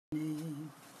name.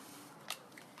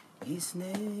 His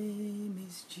name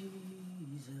is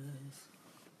Jesus.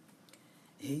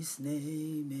 His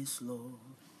name is Lord.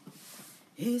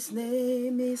 His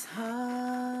name is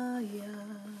higher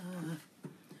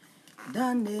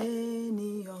than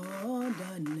any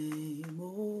other name.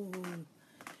 Oh,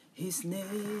 His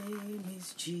name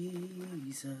is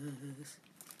Jesus.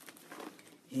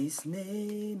 His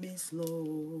name is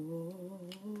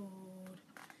Lord.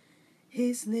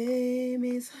 His name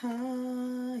is higher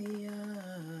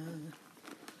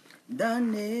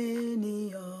than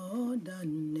any other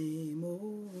name.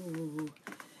 Oh,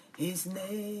 His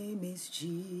name is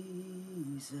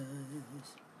Jesus.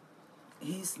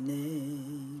 His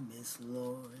name is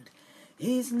Lord.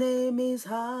 His name is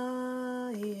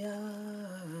higher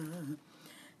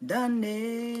than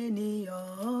any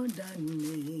other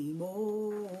name.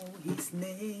 Oh, His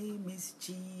name is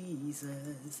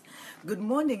Jesus. Good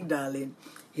morning, darling.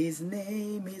 His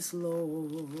name is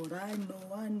Lord. I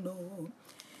know.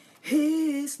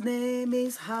 His name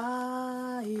is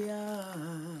higher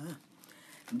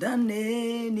than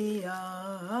any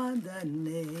other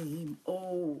name.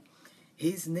 Oh,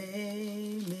 His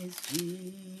name is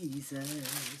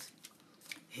Jesus.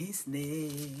 His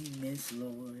name is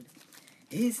Lord.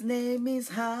 His name is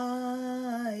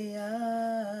higher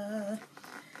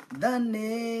than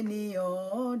any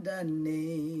other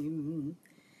name.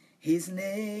 His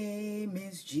name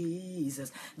is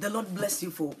Jesus. The Lord bless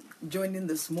you for joining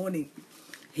this morning.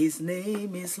 His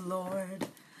name is Lord.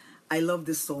 I love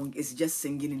this song. It's just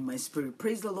singing in my spirit.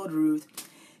 Praise the Lord, Ruth.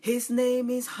 His name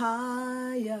is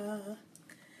higher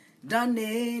than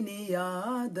any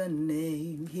other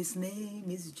name. His name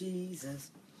is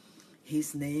Jesus.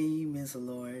 His name is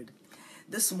Lord.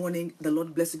 This morning, the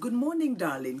Lord bless you. Good morning,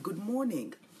 darling. Good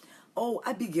morning. Oh,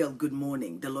 Abigail, good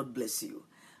morning. The Lord bless you.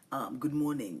 Good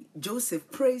morning. Joseph,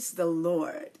 praise the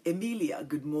Lord. Emilia,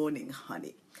 good morning,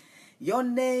 honey. Your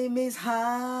name is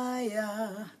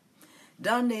higher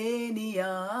than any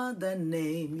other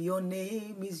name. Your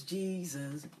name is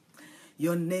Jesus.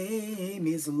 Your name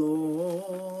is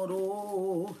Lord.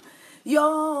 Oh,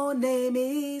 your name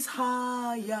is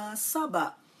higher.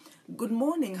 Saba, good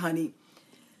morning, honey.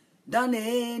 Than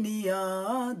any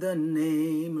other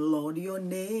name, Lord, your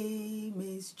name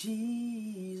is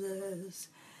Jesus.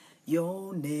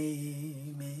 Your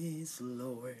name is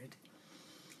Lord.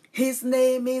 His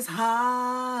name is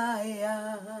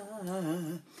higher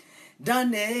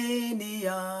than any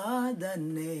other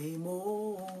name.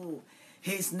 Oh,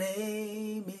 His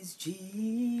name is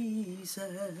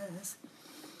Jesus.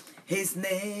 His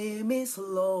name is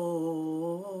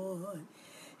Lord.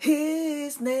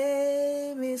 His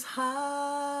name is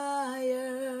higher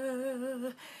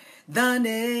than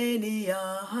any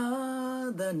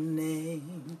other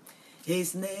name.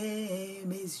 His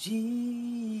name is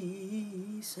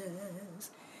Jesus.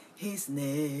 His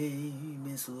name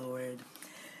is Lord.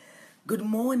 Good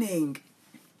morning.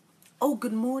 Oh,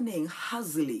 good morning,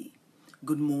 Hazley.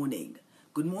 Good morning.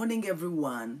 Good morning,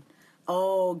 everyone.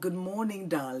 Oh, good morning,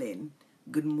 darling.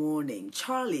 Good morning.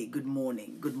 Charlie, good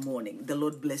morning. Good morning. The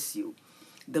Lord bless you.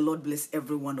 The Lord bless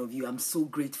every one of you. I'm so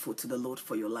grateful to the Lord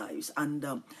for your lives. And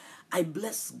I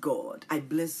bless God. I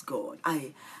bless God.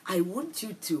 I want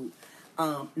you to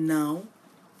now.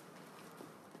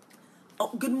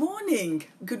 Oh, good morning.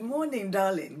 Good morning,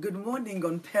 darling. Good morning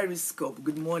on Periscope.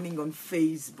 Good morning on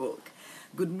Facebook.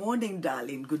 Good morning,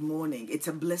 darling. Good morning. It's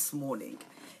a blessed morning.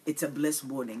 It's a blessed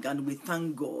morning. And we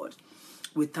thank God.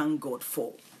 We thank God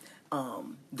for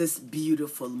this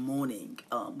beautiful morning.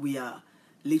 We are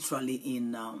literally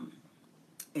in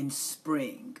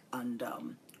spring, and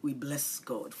we bless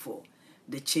God for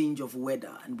the change of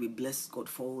weather, and we bless God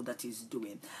for all that He's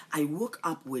doing. I woke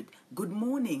up with good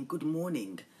morning, good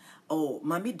morning. Oh,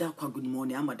 Mami Dakwa, good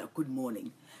morning. Amada, good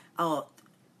morning.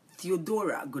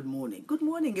 Theodora, good morning. Good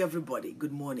morning, everybody.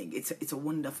 Good morning. It's a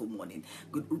wonderful morning.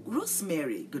 Good,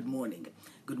 Rosemary, good morning.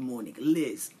 Good morning.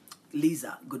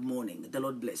 Lisa, good morning. The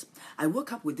Lord bless. I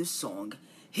woke up with this song.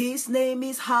 His name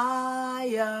is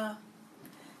higher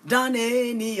than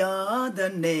any other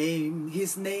name.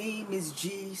 His name is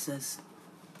Jesus.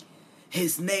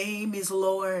 His name is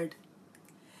Lord.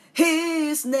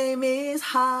 His name is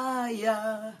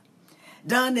higher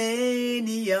than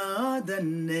any other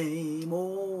name.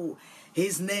 Oh,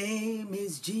 His name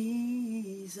is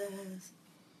Jesus.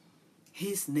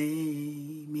 His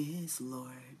name is Lord.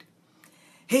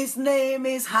 His name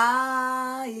is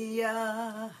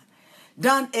higher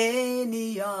than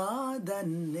any other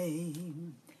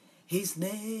name. His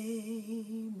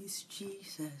name is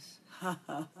Jesus.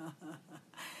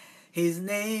 His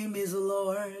name is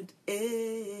Lord.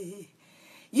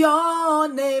 Your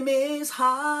name is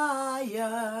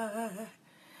higher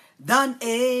than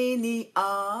any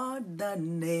other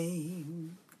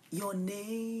name. Your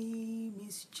name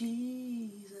is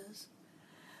Jesus.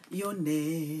 Your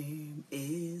name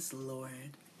is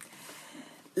Lord.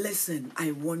 Listen,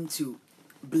 I want to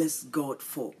bless God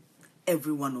for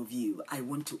every one of you. I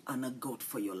want to honor God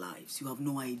for your lives. You have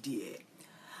no idea.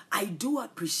 I do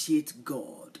appreciate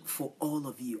God for all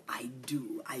of you. I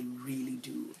do. I really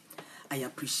do. I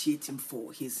appreciate Him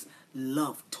for His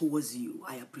love towards you.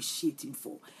 I appreciate Him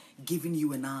for giving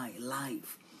you and I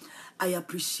life. I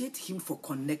appreciate Him for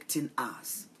connecting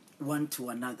us one to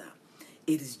another.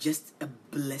 It is just a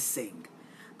blessing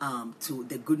to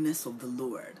the goodness of the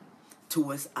Lord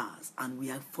towards us, and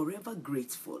we are forever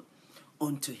grateful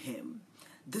unto Him.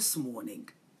 This morning,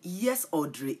 yes,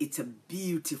 Audrey, it's a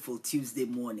beautiful Tuesday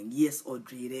morning. Yes,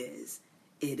 Audrey, it is.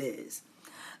 It is.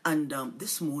 And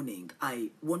this morning, I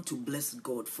want to bless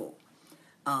God for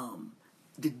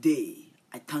the day.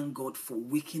 I thank God for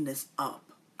waking us up.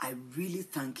 I really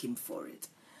thank Him for it.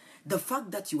 The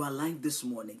fact that you are alive this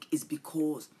morning is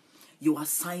because your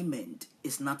assignment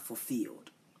is not fulfilled.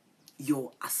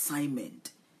 Your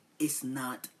assignment is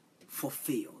not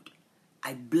fulfilled.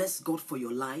 I bless God for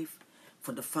your life,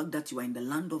 for the fact that you are in the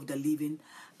land of the living,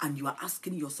 and you are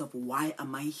asking yourself, why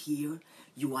am I here?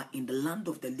 You are in the land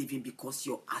of the living because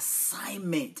your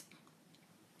assignment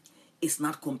is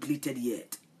not completed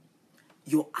yet.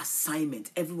 Your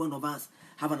assignment, every one of us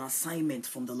have an assignment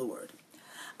from the Lord.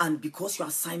 And because your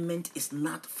assignment is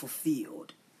not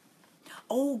fulfilled,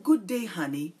 oh, good day,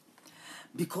 honey.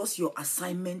 Because your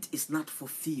assignment is not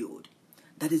fulfilled,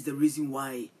 that is the reason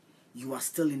why you are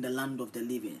still in the land of the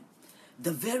living.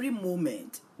 The very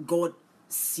moment God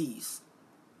sees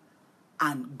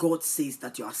and God says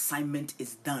that your assignment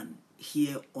is done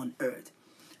here on earth,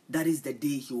 that is the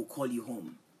day He will call you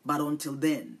home. But until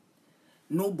then,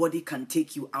 nobody can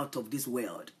take you out of this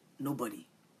world. Nobody.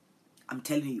 I'm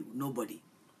telling you, nobody.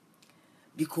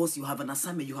 Because you have an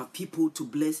assignment, you have people to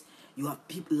bless, you have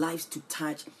lives to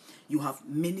touch, you have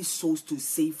many souls to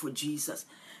save for Jesus,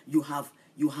 you have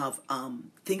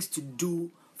things to do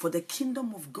for the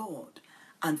kingdom of God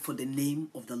and for the name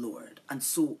of the Lord. And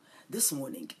so this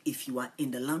morning, if you are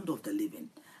in the land of the living,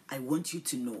 I want you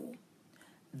to know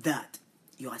that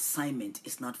your assignment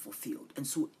is not fulfilled. And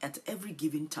so at every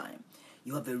given time,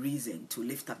 you have a reason to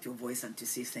lift up your voice and to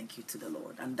say thank you to the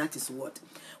Lord. And that is what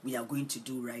we are going to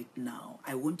do right now.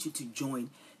 I want you to join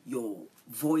your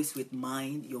voice with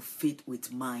mine, your faith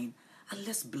with mine, and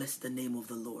let's bless the name of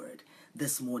the Lord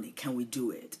this morning. Can we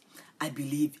do it? I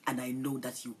believe and I know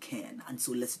that you can. And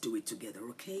so let's do it together,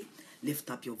 okay?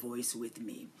 Lift up your voice with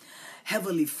me.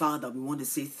 Heavenly Father, we want to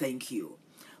say thank you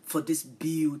for this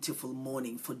beautiful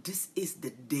morning, for this is the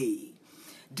day.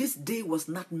 This day was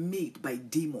not made by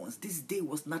demons. This day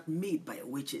was not made by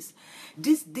witches.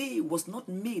 This day was not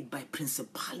made by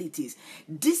principalities.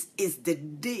 This is the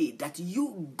day that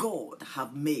you, God,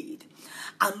 have made.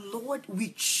 And Lord, we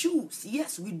choose,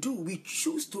 yes, we do, we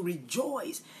choose to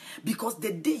rejoice because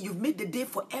the day, you've made the day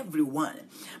for everyone.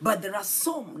 But there are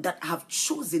some that have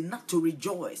chosen not to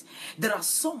rejoice. There are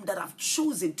some that have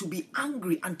chosen to be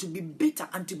angry and to be bitter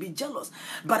and to be jealous.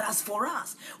 But as for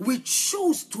us, we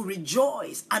choose to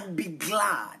rejoice and be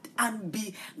glad,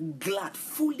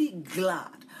 fully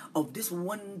glad of this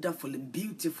wonderful and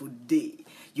beautiful day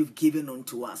you've given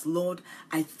unto us. Lord,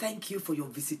 I thank you for your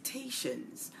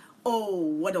visitations. Oh,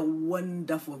 what a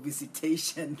wonderful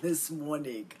visitation this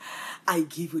morning. I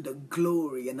give you the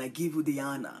glory and I give you the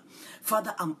honor.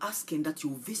 Father, I'm asking that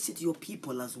you visit your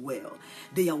people as well.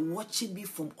 They are watching me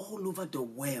from all over the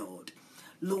world.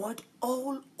 Lord,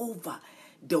 all over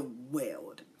the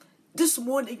world. This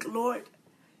morning, Lord,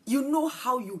 you know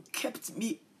how you kept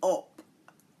me up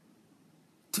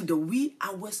to the wee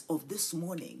hours of this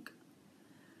morning.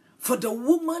 For the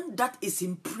woman that is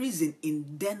in prison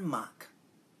in Denmark,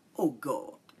 oh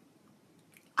God,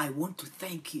 I want to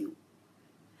thank you.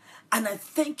 And I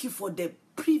thank you for the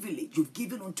privilege you've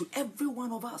given unto every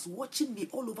one of us watching me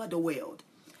all over the world,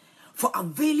 for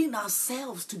availing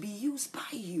ourselves to be used by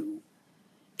you.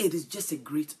 It is just a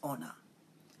great honor.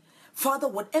 Father,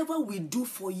 whatever we do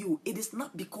for you, it is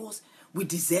not because we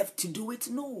deserve to do it.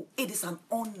 No, it is an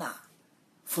honor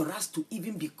for us to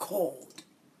even be called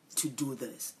to do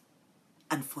this.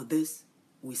 And for this,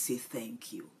 we say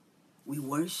thank you. We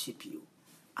worship you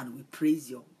and we praise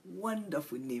your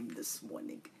wonderful name this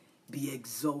morning. Be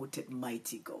exalted,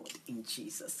 mighty God, in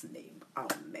Jesus' name.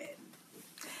 Amen.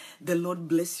 The Lord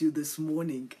bless you this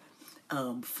morning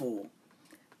for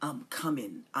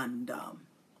coming. And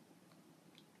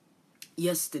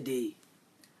yesterday,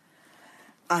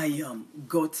 I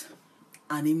got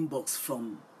an inbox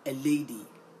from a lady,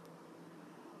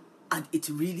 and it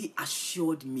really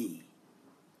assured me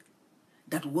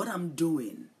that what I'm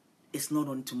doing is not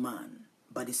unto man,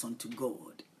 but it's unto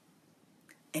God,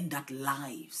 and that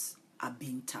lives are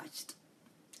being touched.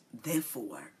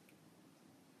 Therefore,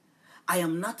 I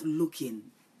am not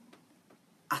looking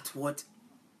at what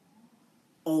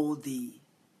all the,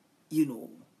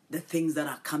 the things that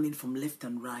are coming from left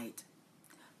and right,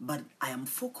 but I am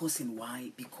focusing.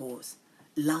 Why? Because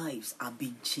lives are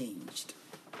being changed.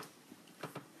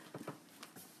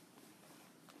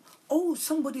 Oh,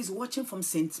 somebody's watching from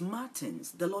St.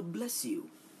 Martin's. The Lord bless you.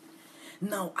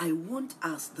 Now, I want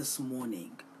us this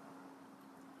morning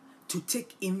to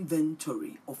take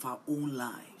inventory of our own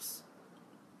lives.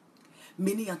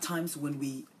 Many a times when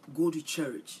we go to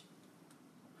church,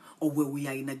 or when we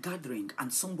are in a gathering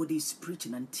and somebody is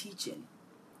preaching and teaching,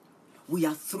 we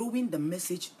are throwing the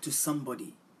message to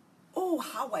somebody. Oh,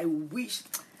 how I wish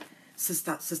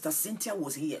Sister Cynthia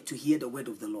was here to hear the word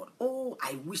of the Lord. Oh,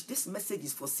 I wish this message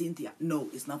is for Cynthia. No,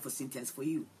 it's not for Cynthia, it's for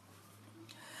you.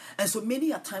 And so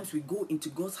many a times we go into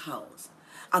God's house,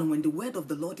 and when the word of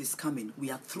the Lord is coming,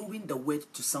 we are throwing the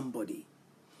word to somebody.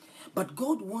 But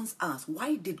God wants us.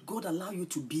 Why did God allow you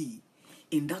to be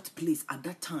in that place at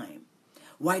that time?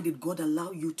 Why did God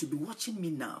allow you to be watching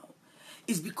me now?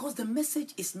 It's because the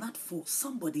message is not for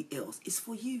somebody else. It's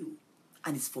for you,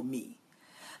 and it's for me.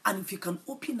 And if you can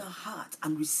open our heart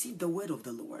and receive the word of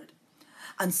the Lord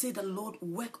and say, the Lord,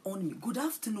 work on me. Good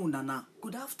afternoon, Nana.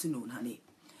 Good afternoon, honey.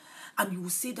 And you will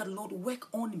say that, Lord, work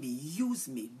on me, use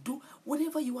me, do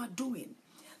whatever you are doing.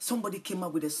 Somebody came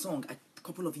up with a song a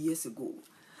couple of years ago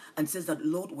and says that,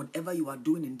 Lord, whatever you are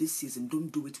doing in this season,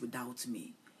 don't do it without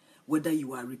me. Whether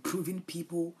you are reproving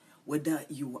people, whether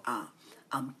you are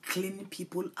cleaning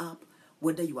people up,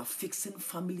 whether you are fixing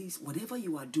families, whatever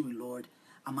you are doing, Lord,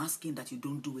 I'm asking that you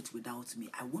don't do it without me.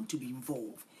 I want to be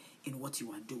involved in what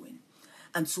you are doing.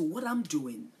 And so what I'm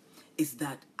doing is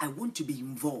that I want to be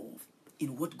involved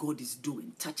in what God is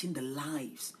doing, touching the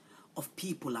lives of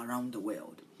people around the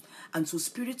world. And so,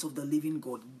 Spirit of the living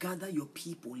God, gather your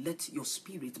people. Let your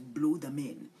spirit blow them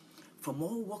in from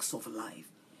all walks of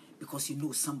life, because you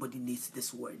know somebody needs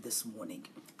this word this morning.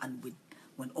 And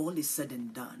when all is said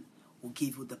and done, we'll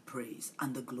give you the praise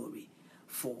and the glory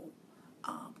for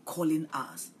calling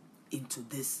us into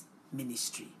this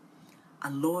ministry.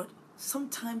 And Lord,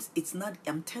 sometimes it's not,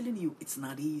 I'm telling you, it's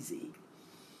not easy.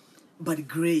 But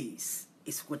grace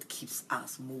is what keeps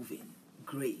us moving.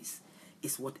 Grace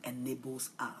is what enables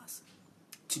us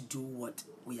to do what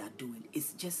we are doing.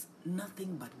 It's just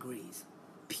nothing but grace,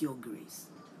 pure grace.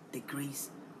 The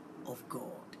grace of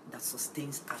God that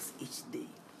sustains us each day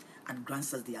and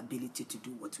grants us the ability to do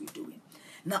what we're doing.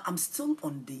 Now, I'm still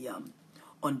on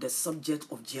the subject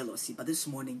of jealousy, but this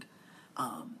morning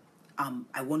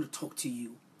I want to talk to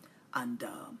you and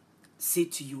say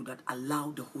to you that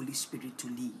allow the Holy Spirit to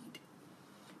lead.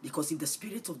 Because if the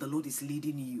Spirit of the Lord is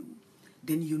leading you,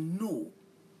 then you know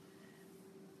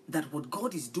that what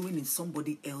God is doing in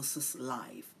somebody else's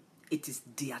life, it is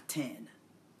their turn.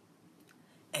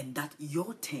 And that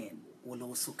your turn will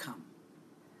also come.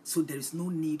 So there is no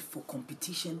need for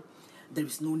competition. There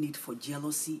is no need for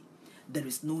jealousy. There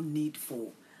is no need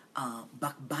for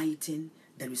backbiting.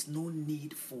 There is no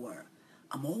need for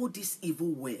all these evil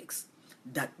works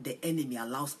that the enemy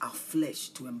allows our flesh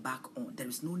to embark on. There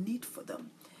is no need for them.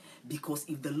 Because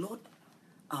if the Lord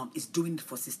is doing it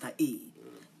for Sister A,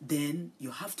 then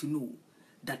you have to know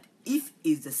that if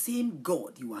it's the same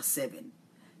God you are serving,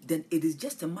 then it is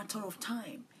just a matter of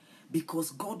time,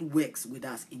 because God works with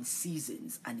us in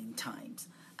seasons and in times.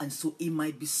 And so it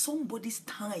might be somebody's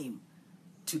time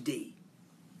today.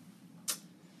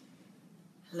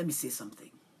 Let me say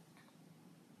something.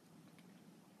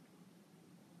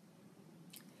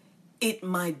 It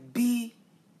might be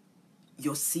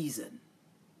your season,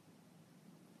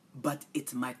 but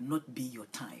it might not be your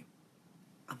time.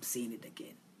 I'm saying it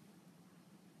again.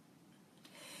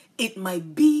 It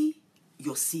might be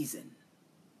your season,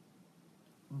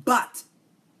 but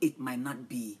it might not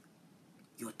be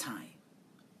your time.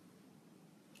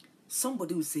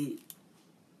 Somebody will say,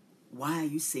 why are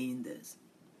you saying this?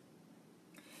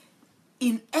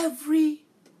 In every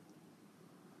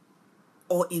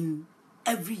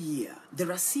year,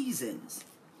 there are seasons.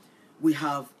 We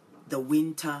have the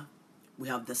winter, we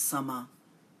have the summer,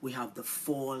 we have the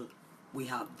fall, we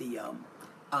have the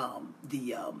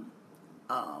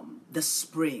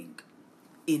spring.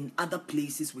 In other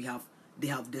places, they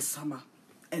have the summer,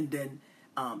 and then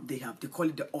they call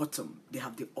it the autumn. They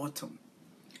have the autumn,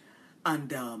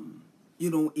 and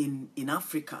in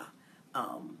Africa,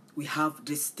 we have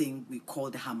this thing we call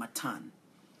the Harmattan,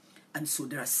 And so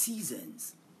there are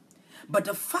seasons. But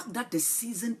the fact that the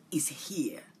season is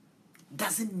here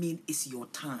doesn't mean it's your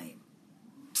time.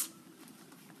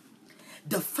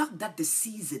 The fact that the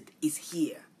season is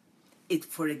here,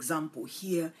 for example,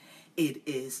 here it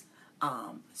is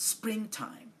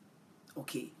springtime.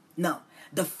 Okay. Now,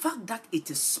 the fact that it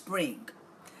is spring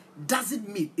doesn't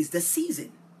mean it's the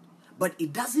season, but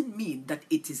it doesn't mean that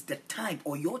it is the time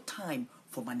or your time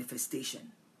for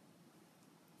manifestation.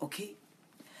 Okay?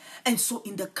 And so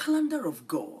in the calendar of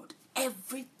God,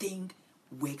 everything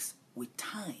works with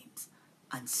times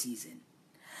and season.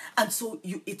 And so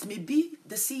it may be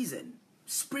the season,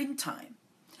 springtime,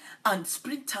 and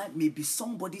springtime may be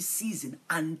somebody's season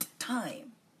and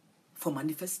time for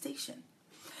manifestation.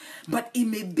 But it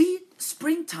may be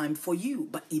springtime for you,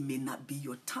 but it may not be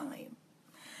your time.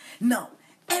 Now,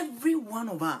 every one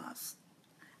of us,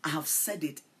 I have said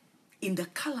it, in the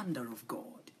calendar of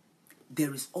God,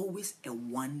 there is always a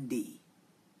one day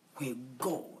where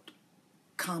God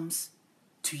comes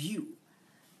to you,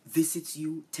 visits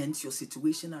you, turns your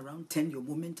situation around, turns your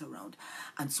moment around.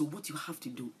 And so what you have to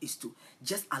do is to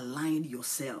just align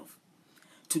yourself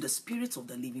to the Spirit of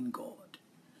the living God.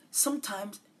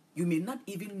 Sometimes you may not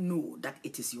even know that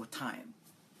it is your time.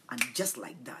 And just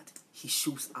like that, he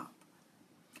shows up.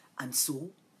 And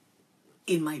so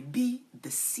it might be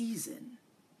the season,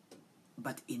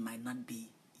 but it might not be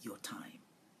your time.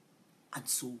 And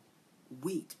so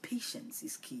wait, patience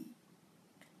is key.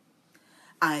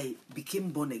 I became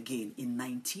born again in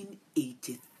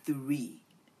 1983.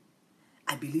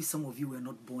 I believe some of you were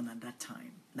not born at that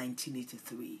time,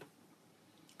 1983.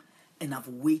 And I've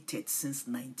waited since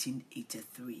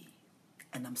 1983.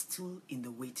 And I'm still in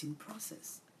the waiting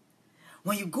process.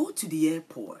 When you go to the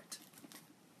airport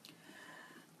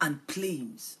and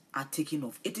planes are taking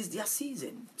off, it is their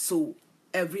season. So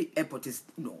every airport is,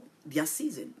 their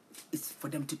season is for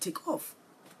them to take off.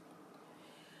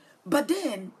 But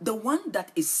then the one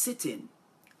that is sitting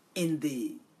in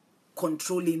the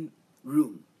controlling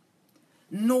room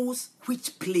knows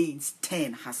which plane's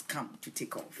turn has come to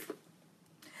take off.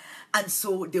 And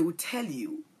so they will tell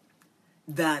you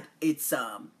that it's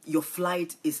your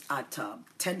flight is at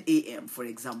 10 a.m., for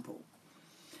example.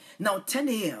 Now, 10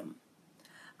 a.m.,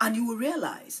 and you will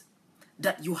realize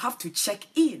that you have to check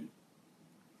in.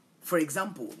 For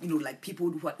example, like people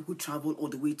who travel all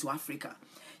the way to Africa,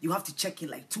 you have to check in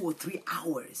like 2 or 3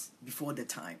 hours before the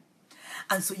time.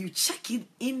 And so you check in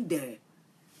the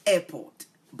airport,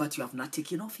 but you have not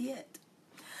taken off yet.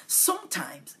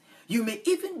 Sometimes you may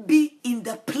even be in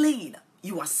the plane.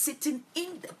 You are sitting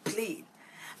in the plane.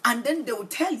 And then they will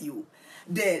tell you,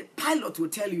 the pilot will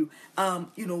tell you,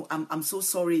 I'm so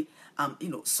sorry,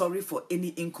 sorry for any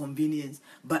inconvenience,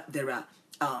 but there are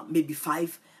maybe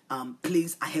 5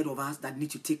 planes ahead of us that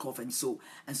need to take off, and so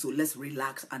let's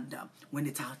relax. And when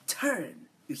it's our turn,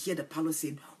 you hear the pilot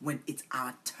saying, when it's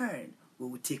our turn, we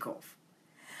will take off.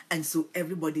 And so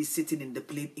everybody is sitting in the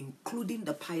plane, including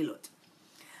the pilot.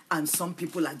 And some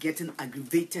people are getting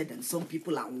aggravated, and some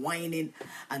people are whining,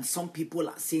 and some people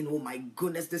are saying, oh my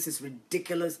goodness, this is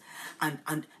ridiculous.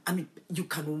 And I mean, you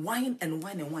can whine and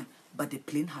whine and whine, but the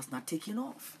plane has not taken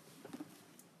off.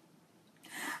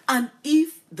 And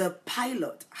if the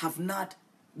pilot have not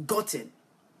gotten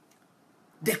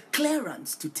the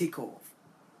clearance to take off,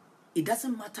 it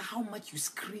doesn't matter how much you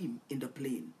scream in the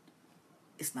plane,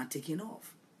 it's not taking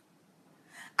off.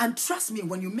 And trust me,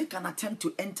 when you make an attempt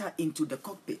to enter into the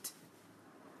cockpit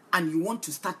and you want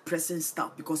to start pressing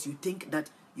stuff because you think that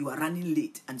you are running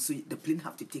late and so the plane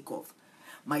have to take off,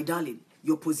 my darling,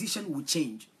 your position will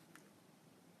change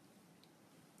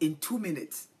in 2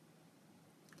 minutes.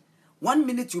 1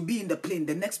 minute you'll be in the plane,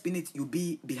 the next minute you'll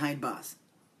be behind bars.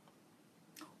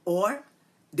 Or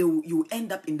you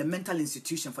end up in the mental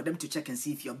institution for them to check and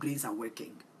see if your brains are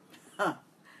working.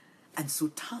 And so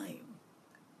time.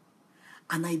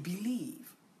 And I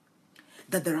believe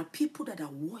that there are people that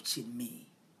are watching me,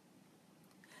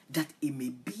 that it may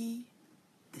be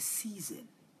the season,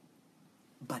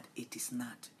 but it is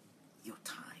not your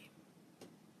time.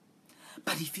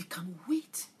 But if you can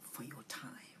wait for your time,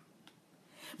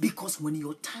 because when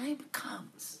your time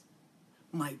comes,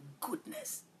 my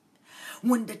goodness,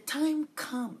 when the time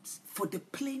comes for the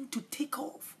plane to take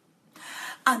off,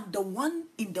 and the one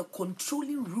in the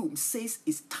controlling room says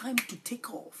it's time to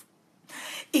take off,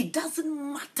 it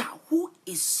doesn't matter who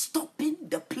is stopping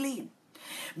the plane,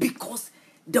 because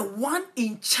the one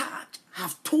in charge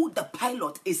have told the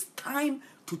pilot it's time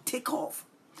to take off.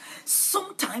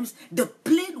 Sometimes the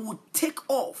plane will take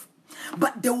off,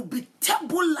 but there will be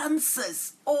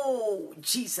turbulences. Oh,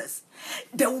 Jesus.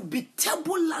 There will be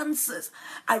turbulences.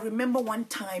 I remember one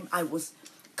time I was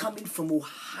coming from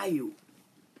Ohio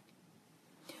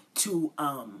to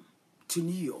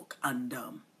New York, and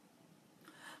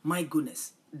my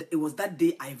goodness, it was that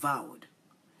day I vowed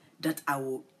that I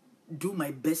will do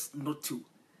my best not to,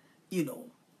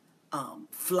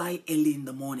 fly early in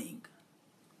the morning.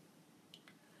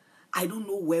 I don't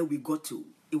know where we got to.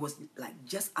 It was like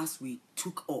just as we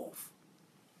took off,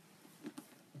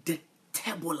 the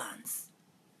turbulence.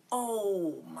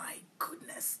 Oh my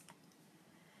goodness.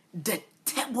 The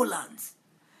turbulence.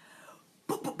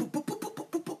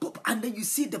 And then you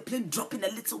see the plane dropping a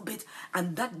little bit.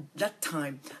 And that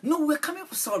time, we're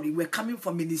coming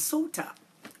from Minnesota.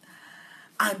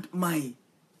 And my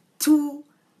 2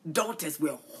 daughters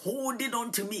were holding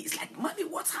on to me. It's like, Mommy,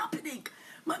 what's happening?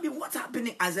 Mommy, what's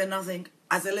happening? I said nothing.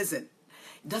 I said, listen,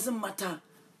 it doesn't matter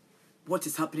what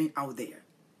is happening out there.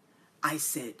 I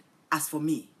said, as for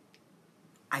me,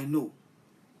 I know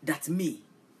that me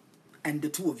and the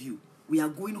 2 of you, we are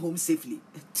going home safely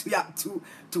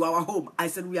to our home. I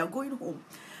said, we are going home.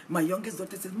 My youngest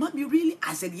daughter said, Mommy, really?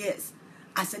 I said, yes.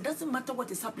 I said, doesn't matter what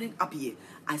is happening up here.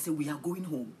 I said, we are going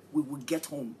home. We will get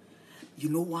home. You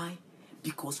know why?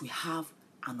 Because we have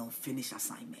an unfinished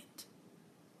assignment.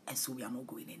 And so we are not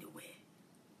going anywhere.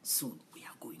 Soon we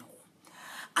are going home.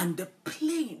 And the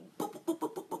plane,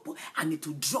 and it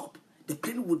will drop. The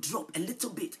plane will drop a little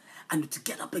bit, and it will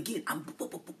get up again.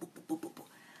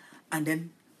 And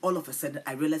then all of a sudden,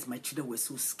 I realized my children were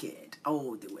so scared.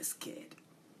 Oh, they were scared.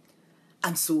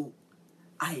 And so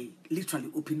I literally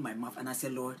opened my mouth and I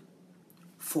said, Lord,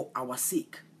 for our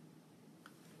sake,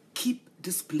 keep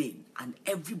this plane and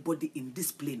everybody in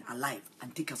this plane alive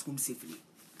and take us home safely.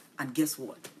 And guess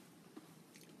what?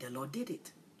 The Lord did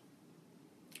it.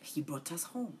 He brought us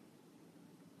home.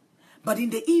 But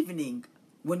in the evening,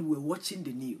 when we were watching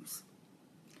the news,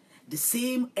 the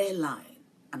same airline,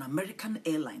 an American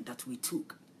airline that we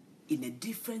took in a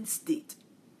different state,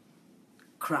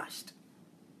 crashed,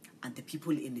 and the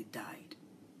people in it died.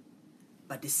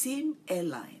 But the same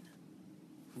airline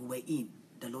we were in,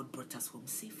 the Lord brought us home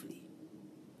safely.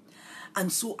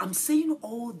 And so I'm saying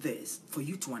all this for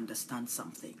you to understand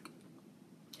something.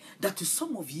 That to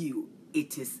some of you,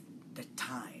 it is the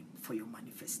time for your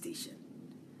manifestation.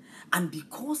 And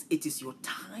because it is your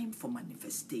time for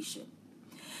manifestation,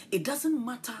 it doesn't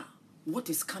matter what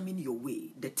is coming your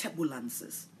way, the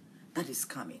turbulences that is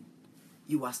coming,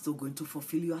 you are still going to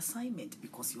fulfill your assignment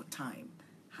because your time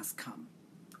has come.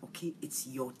 Okay? It's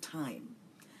your time.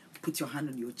 Put your hand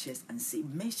on your chest and say,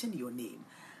 mention your name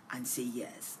and say,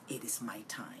 yes, it is my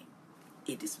time.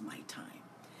 It is my time.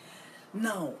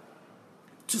 Now,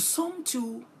 to some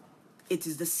too, it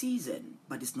is the season,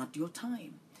 but it's not your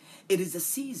time. It is a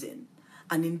season,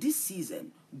 and in this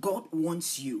season, God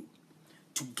wants you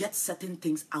to get certain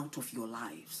things out of your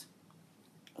lives.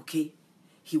 Okay?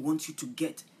 He wants you to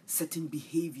get certain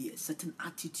behaviors, certain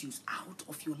attitudes out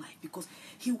of your life because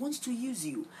he wants to use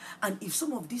you. And if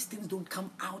some of these things don't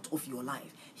come out of your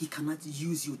life, he cannot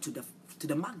use you to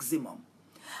the maximum.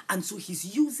 And so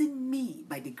he's using me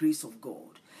by the grace of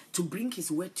God to bring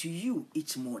his word to you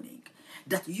each morning.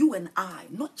 That you and I,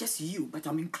 not just you, but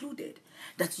I'm included,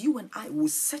 that you and I will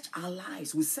search our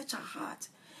lives, will search our heart,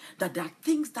 that there are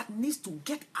things that needs to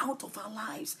get out of our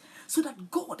lives so that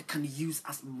God can use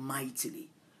us mightily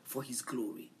for his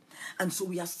glory. And so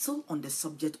we are still on the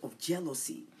subject of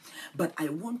jealousy, but I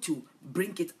want to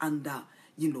bring it under,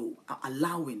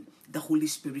 allowing the Holy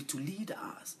Spirit to lead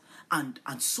us and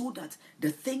so that the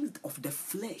things of the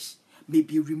flesh may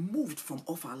be removed from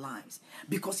off our lives.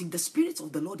 Because if the Spirit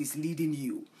of the Lord is leading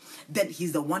you, then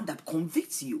he's the one that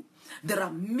convicts you. There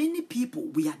are many people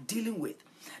we are dealing with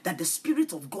that the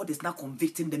Spirit of God is not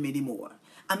convicting them anymore.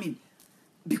 I mean,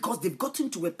 because they've gotten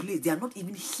to a place, they are not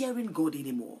even hearing God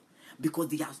anymore. Because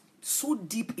they are so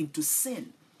deep into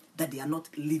sin that they are not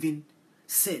living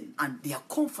sin. And they are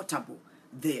comfortable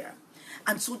there.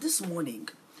 And so this morning,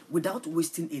 without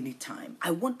wasting any time,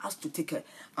 I want us to take a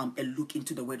look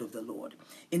into the word of the Lord.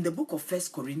 In the book of 1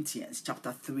 Corinthians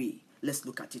chapter 3, let's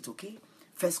look at it, okay?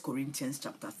 1 Corinthians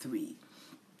chapter 3.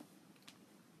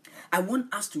 I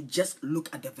want us to just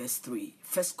look at the verse 3.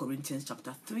 1 Corinthians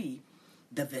chapter 3,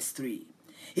 the verse 3.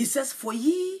 It says, for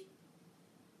ye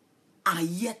are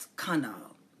yet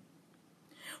carnal.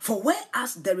 For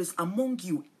whereas there is among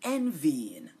you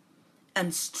envying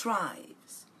and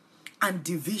strives and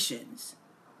divisions,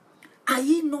 are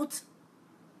ye not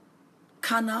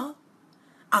carnal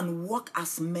and walk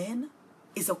as men?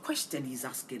 Is a question he's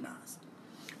asking us.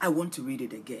 I want to read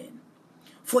it again.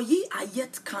 For ye are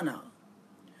yet carnal.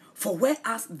 For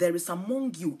whereas there is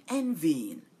among you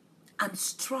envying and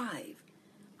strife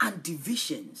and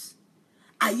divisions,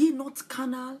 are ye not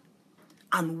carnal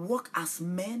and walk as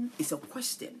men is a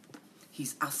question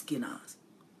he's asking us.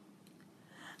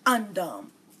 And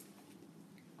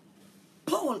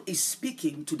Paul is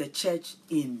speaking to the church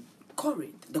in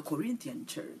Corinth, the Corinthian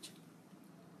church,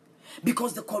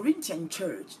 because the Corinthian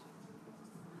church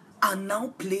are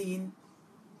now playing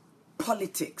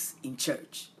politics in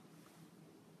church.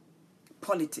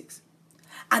 Politics.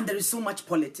 And there is so much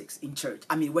politics in church.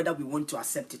 I mean, whether we want to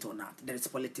accept it or not, there is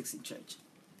politics in church.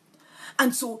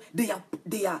 And so they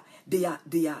are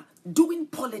doing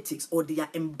politics, or they are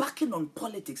embarking on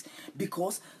politics,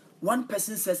 because one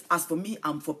person says, as for me,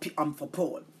 I'm for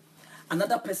Paul.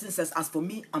 Another person says, as for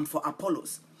me, I'm for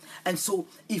Apollos. And so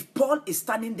if Paul is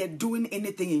standing there doing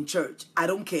anything in church, I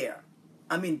don't care.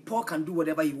 I mean, Paul can do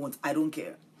whatever he wants. I don't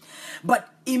care. But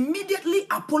immediately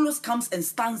Apollos comes and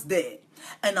stands there,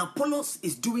 and Apollos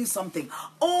is doing something.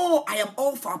 Oh, I am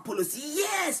all for Apollos.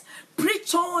 Yes,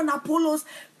 preach on, Apollos.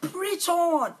 Preach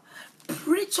on.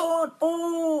 Preach on.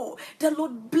 Oh, the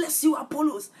Lord bless you,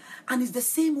 Apollos. And it's the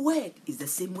same word. It's the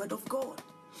same word of God.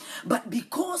 But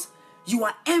because you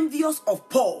are envious of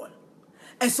Paul,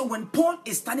 and so when Paul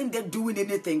is standing there doing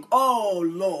anything, oh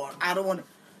Lord, I don't want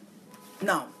to.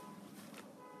 Now,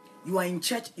 you are in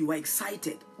church, you are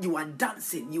excited, you are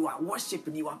dancing, you are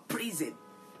worshiping, you are praising.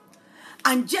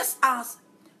 And just as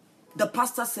the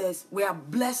pastor says, we are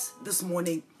blessed this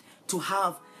morning to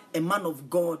have a man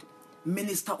of God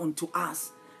minister unto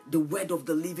us the word of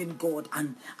the living God,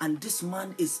 and this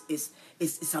man is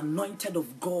anointed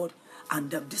of God,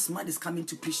 and this man is coming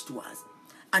to preach to us.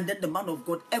 And then the man of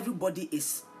God, everybody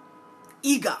is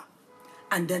eager.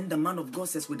 And then the man of God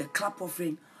says, with a clap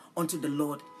offering unto the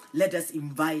Lord, let us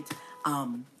invite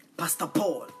Pastor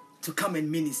Paul to come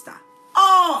and minister.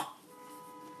 Oh,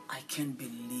 I can't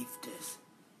believe this.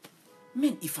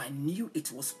 Man, if I knew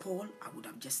it was Paul, I would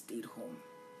have just stayed home.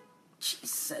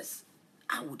 Jesus,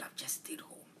 I would have just stayed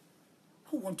home.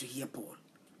 Who want to hear Paul?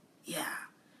 Yeah.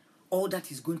 All that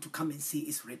he's going to come and say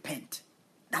is repent.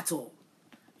 That's all.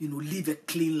 You know, live a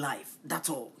clean life. That's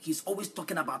all. He's always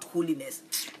talking about holiness.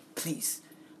 Please,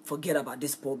 forget about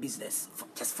this Paul business.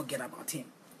 Just forget about him.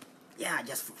 Yeah,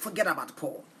 just forget about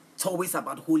Paul. It's always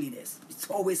about holiness. It's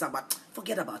always about,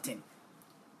 forget about him.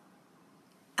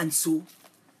 And so,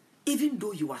 even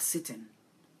though you are sitting,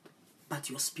 but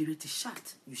your spirit is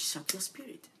shut, you shut your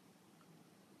spirit.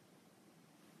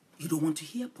 You don't want to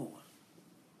hear Paul.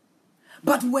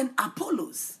 But when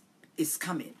Apollos is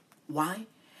coming, why?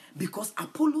 Because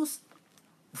Apollos,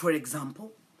 for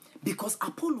example, because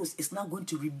Apollos is now going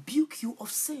to rebuke you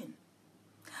of sin.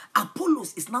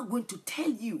 Apollos is now going to tell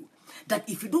you that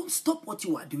if you don't stop what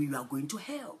you are doing, you are going to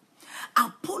hell.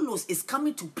 Apollos is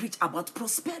coming to preach about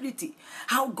prosperity,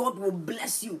 how God will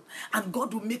bless you, and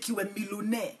God will make you a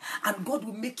millionaire, and God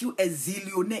will make you a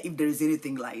zillionaire, if there is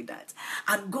anything like that,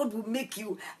 and God will make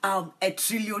you a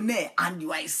trillionaire, and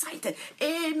you are excited.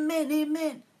 Amen,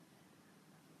 amen.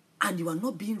 And you are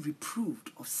not being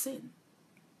reproved of sin.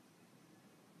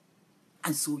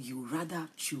 And so you rather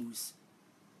choose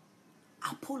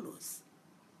Apollos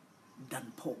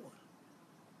than Paul.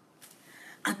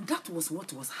 And that was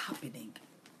what was happening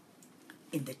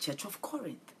in the church of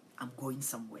Corinth. I'm going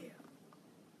somewhere.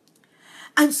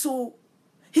 And so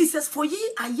he says, for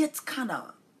ye are yet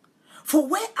carnal. For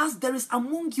whereas there is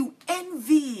among you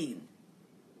envying,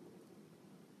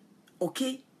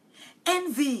 okay,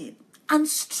 envying and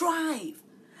strife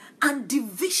and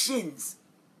divisions,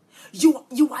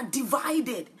 you are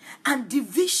divided and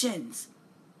divisions.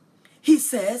 He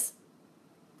says,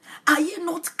 are ye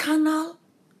not carnal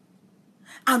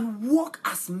and walk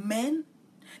as men?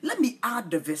 Let me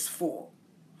add the verse 4.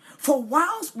 For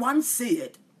whilst one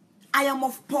said, I am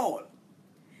of Paul,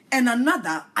 and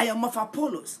another, I am of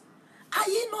Apollos, are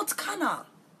ye not carnal?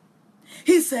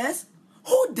 He says,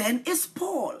 who then is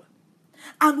Paul?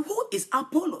 And who is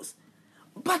Apollos?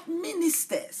 But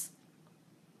ministers.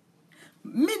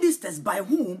 Ministers by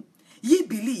whom ye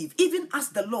believe, even as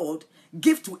the Lord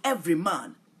gave to every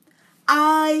man.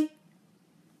 I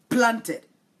planted,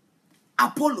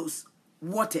 Apollos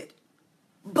watered,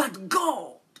 but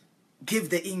God gave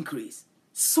the increase.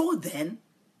 So then,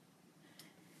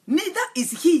 neither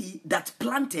is he that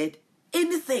planted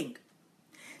anything,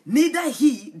 neither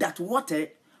he that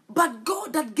watered, but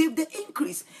God that gave the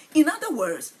increase. In other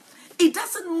words, it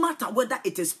doesn't matter whether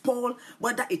it is Paul,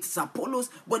 whether it is Apollos,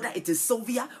 whether it is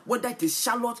Sylvia, whether it is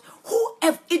Charlotte,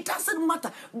 whoever, it doesn't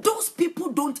matter. Those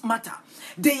people don't matter.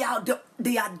 They are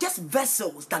just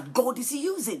vessels that God is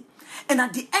using. And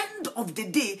at the end of the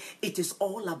day, it is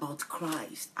all about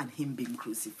Christ and him being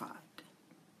crucified.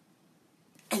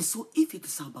 And so if it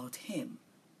is about him,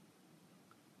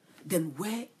 then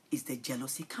where is the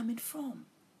jealousy coming from?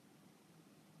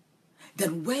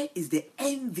 then where is the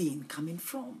envying coming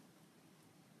from?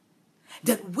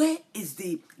 Then where is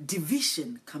the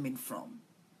division coming from?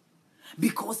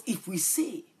 Because if we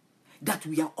say that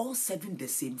we are all serving the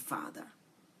same Father,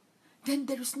 then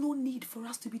there is no need for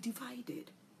us to be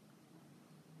divided.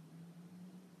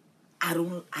 I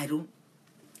don't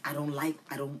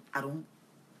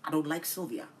like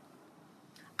Sylvia.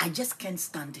 I just can't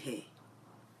stand her.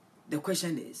 The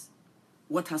question is,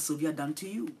 what has Sylvia done to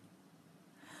you?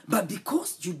 But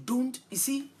because you don't, you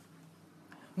see,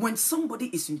 when somebody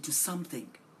is into something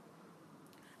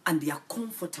and they are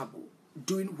comfortable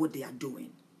doing what they are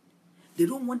doing, they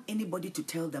don't want anybody to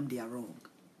tell them they are wrong.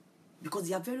 Because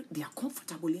they are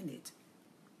comfortable in it.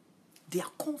 They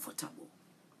are comfortable.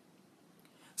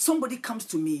 Somebody comes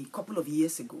to me a couple of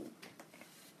years ago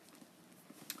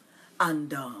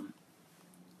and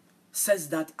says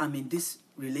that I'm in this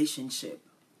relationship.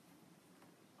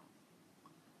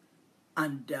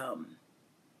 And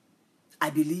I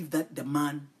believe that the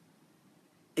man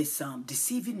is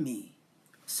deceiving me.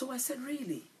 So I said,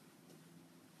 really?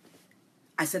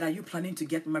 I said, are you planning to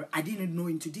get married? I didn't know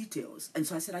into details. And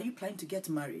so I said, are you planning to get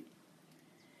married?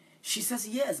 She says,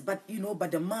 yes, but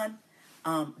the man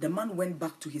went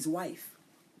back to his wife.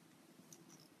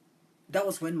 That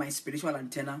was when my spiritual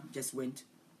antenna just went.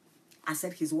 I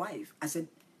said, his wife. I said,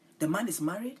 the man is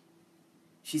married?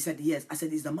 She said, yes. I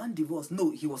said, is the man divorced?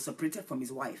 No, he was separated from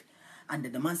his wife. And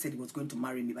then the man said he was going to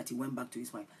marry me, but he went back to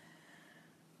his wife.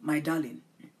 My darling,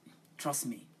 trust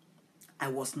me, I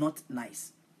was not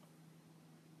nice.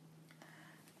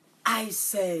 I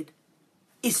said,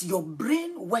 is your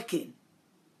brain working?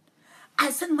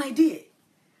 I said, my dear,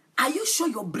 are you sure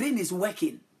your brain is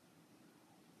working?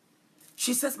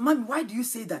 She says, Mommy, why do you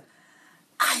say that?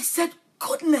 I said,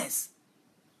 goodness,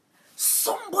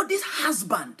 somebody's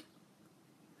husband.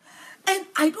 And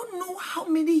I don't know how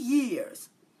many years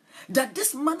that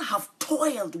this man have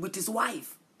toiled with his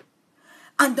wife.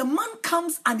 And the man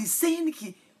comes and is saying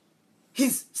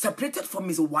he's separated from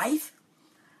his wife.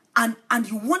 And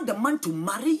you want the man to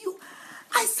marry you?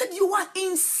 I said, you are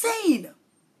insane.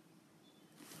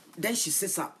 Then she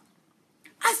sits up.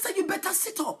 I said, you better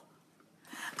sit up.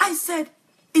 I said,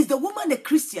 is the woman a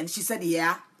Christian? She said,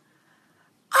 yeah.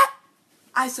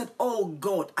 I said, oh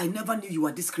God, I never knew you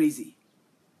were this crazy.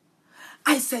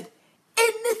 I said,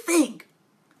 anything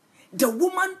the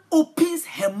woman opens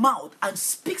her mouth and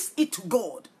speaks it to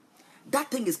God,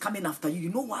 that thing is coming after you. You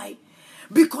know why?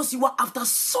 Because you are after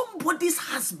somebody's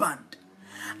husband.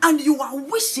 And you are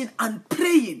wishing and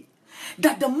praying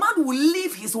that the man will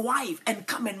leave his wife and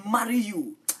come and marry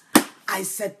you. I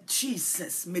said,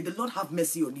 Jesus, may the Lord have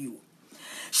mercy on you.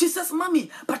 She says, Mommy,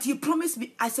 but he promised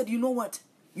me. I said, you know what?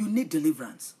 You need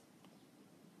deliverance.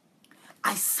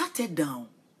 I sat her down.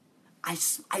 I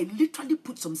literally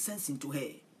put some sense into her.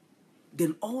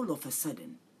 Then all of a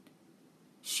sudden,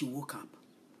 she woke up.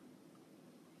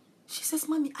 She says,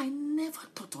 Mommy, I never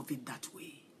thought of it that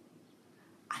way.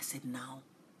 I said, now,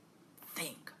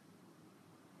 think.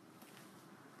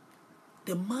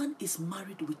 The man is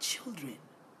married with children.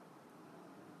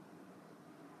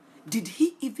 Did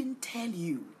he even tell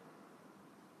you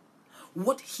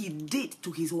what he did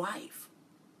to his wife?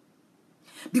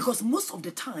 Because most of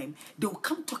the time, they will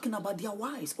come talking about their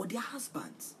wives or their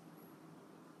husbands.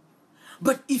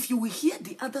 But if you will hear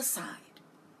the other side,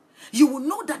 you will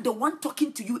know that the one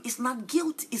talking to you is not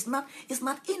guilty, is not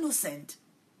innocent.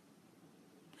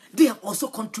 They have also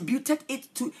contributed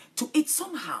it to it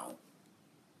somehow.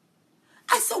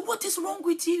 I said, what is wrong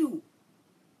with you?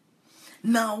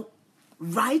 Now,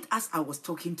 right as I was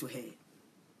talking to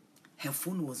her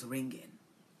phone was ringing,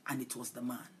 and it was the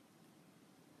man.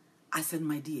 I said,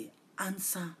 my dear,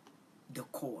 answer the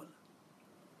call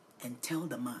and tell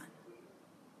the man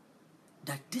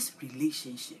that this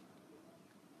relationship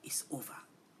is over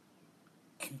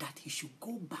and that he should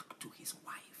go back to his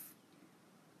wife,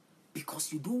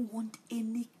 because you don't want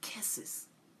any curses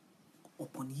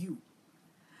upon you.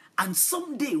 And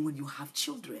someday when you have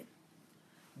children,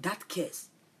 that curse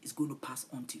is going to pass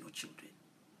on to your children.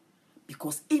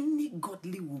 Because any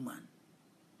godly woman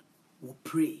will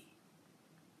pray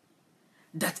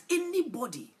that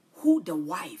anybody who the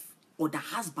wife or the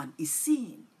husband is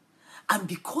seeing, and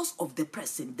because of the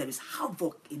person there is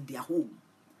havoc in their home,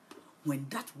 when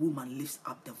that woman lifts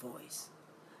up the voice,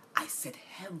 I said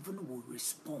heaven will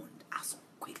respond as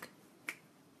quick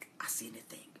as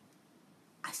anything.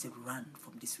 I said run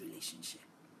from this relationship.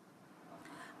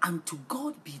 And to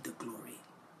God be the glory.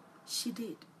 She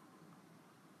did.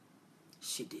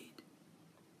 She did.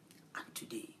 And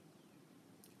today,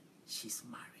 she's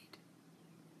married.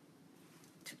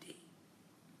 Today,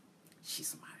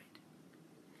 she's married.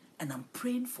 And I'm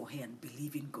praying for her and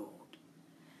believing God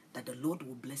that the Lord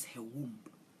will bless her womb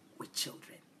with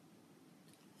children.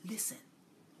 Listen.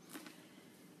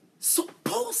 So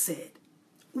Paul said,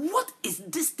 what is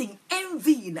this thing,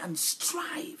 envying and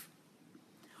strife?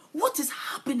 What is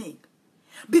happening?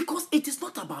 Because it is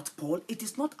not about Paul, it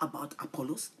is not about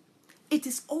Apollos. It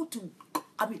is all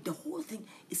the whole thing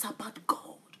is about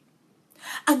God.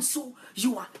 And so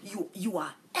you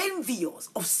are envious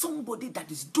of somebody that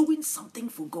is doing something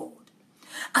for God.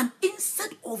 And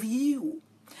instead of you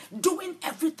doing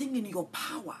everything in your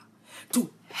power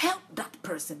to help that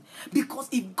person, because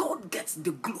if God gets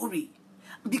the glory,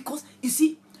 because you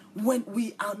see, when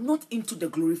we are not into the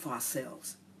glory for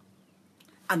ourselves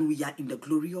and we are in the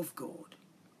glory of God,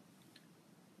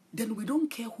 then we don't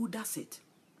care who does it,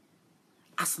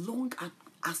 as long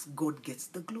as God gets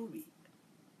the glory.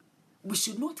 We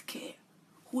should not care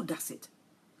who does it,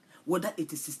 whether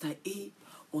it is Sister A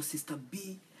or Sister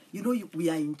B. You know, we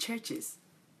are in churches,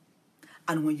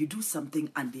 and when you do something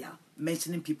and they are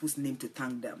mentioning people's name to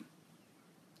thank them.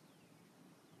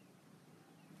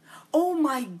 Oh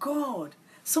my God,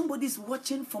 somebody's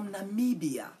watching from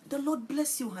Namibia. The Lord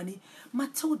bless you, honey.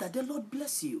 Matilda, the Lord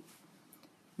bless you.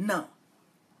 Now,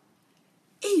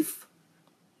 if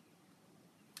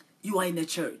you are in a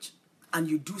church and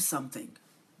you do something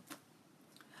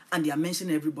and they are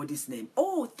mentioning everybody's name,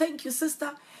 oh, thank you,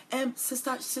 sister,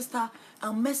 sister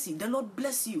Mercy, the Lord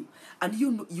bless you, and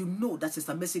you know that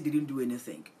Sister Mercy didn't do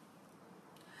anything,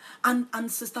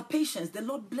 and Sister Patience, the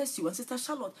Lord bless you, and Sister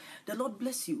Charlotte, the Lord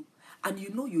bless you, and you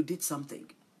know you did something,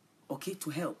 okay, to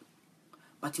help,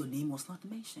 but your name was not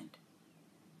mentioned.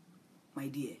 My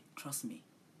dear, trust me,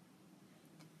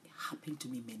 it happened to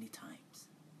me many times.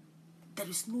 There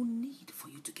is no need for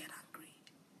you to get angry.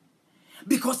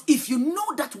 Because if you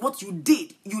know that what you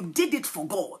did it for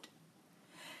God,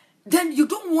 then you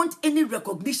don't want any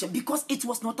recognition, because it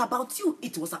was not about you.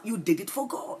 It was that you did it for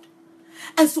God.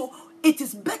 And so it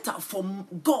is better for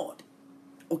God,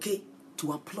 okay,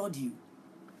 to applaud you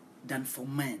than for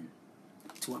men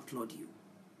to applaud you.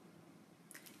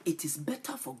 It is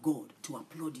better for God to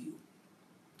applaud you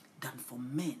than for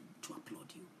men to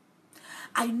applaud you.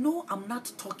 I know I'm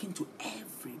not talking to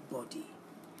everybody.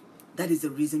 That is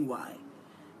the reason why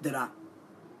there are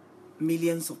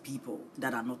millions of people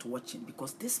that are not watching,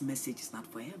 because this message is not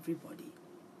for everybody.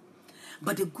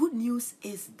 But the good news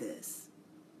is this,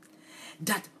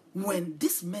 that when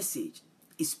this message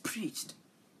is preached,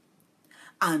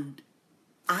 and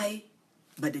I,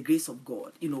 by the grace of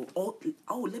God, you know,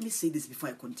 let me say this before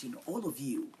I continue. All of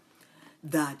you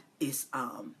that is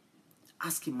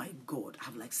asking, my God, I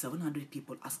have like 700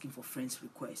 people asking for friends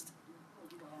request.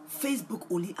 Facebook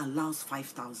only allows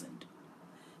 5,000,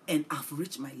 and I've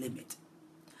reached my limit.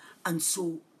 And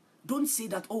so don't say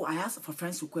that, oh, I asked for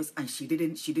friends request and she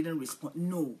didn't respond.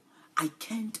 No, I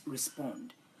can't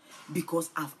respond because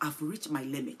I've reached my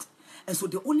limit. And so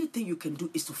the only thing you can do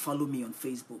is to follow me on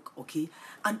Facebook, okay?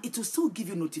 And it will still give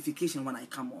you notification when I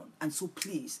come on. And so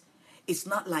please, it's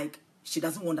not like she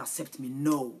doesn't want to accept me.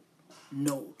 No,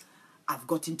 I've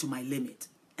gotten to my limit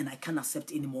and I can't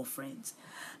accept any more friends.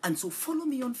 And so follow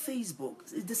me on Facebook.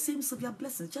 It's the same Sylvia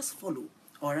Blessings. Just follow,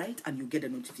 all right? And you get a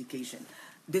notification.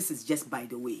 This is just by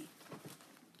the way.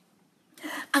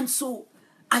 And so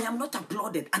I am not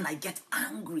applauded and I get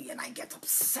angry and I get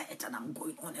upset and I'm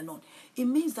going on and on. It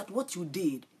means that what you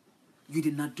did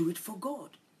not do it for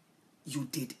God. You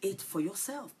did it for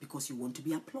yourself because you want to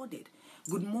be applauded.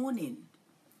 Good morning.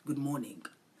 Good morning.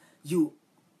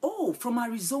 From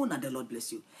Arizona, the Lord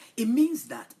bless you. It means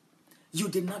that you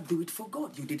did not do it for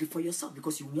God. You did it for yourself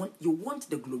because you want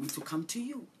the glory to come to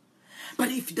you.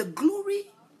 But if the glory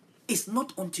is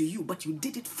not unto you, but you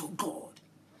did it for God,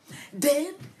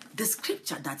 then the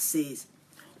scripture that says,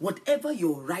 whatever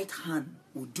your right hand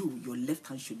will do, your left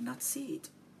hand should not see it.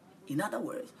 In other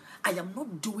words, I am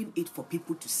not doing it for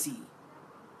people to see.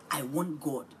 I want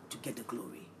God to get the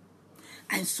glory.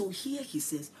 And so here he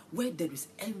says, where there is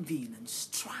envy and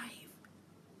strife,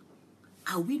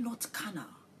 are we not carnal?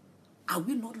 Are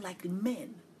we not like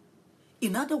men?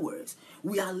 In other words,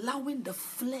 we are allowing the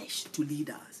flesh to lead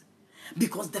us.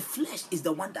 Because the flesh is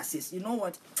the one that says, you know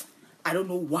what? I don't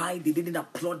know why they didn't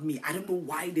applaud me. I don't know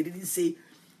why they didn't say,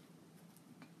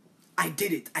 I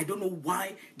did it. I don't know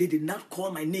why they did not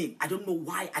call my name. I don't know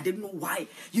why. I didn't know why.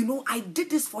 You know, I did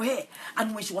this for her.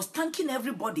 And when she was thanking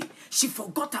everybody, she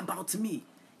forgot about me.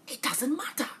 It doesn't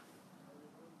matter.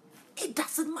 It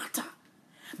doesn't matter.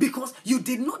 Because you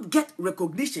did not get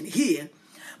recognition here,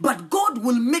 but God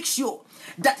will make sure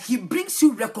that he brings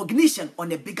you recognition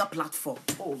on a bigger platform.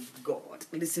 Oh God,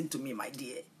 listen to me, my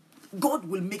dear. God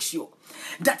will make sure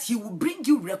that he will bring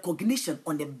you recognition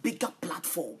on a bigger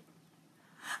platform.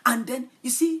 And then, you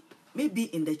see, maybe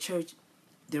in the church,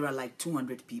 there are like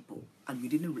 200 people and you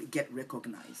didn't get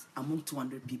recognized among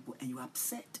 200 people and you're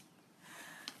upset.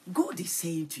 God is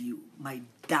saying to you, my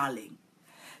darling,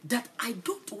 that I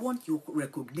don't want your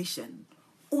recognition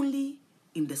only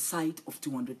in the sight of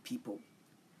 200 people.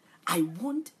 I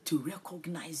want to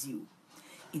recognize you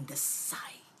in the sight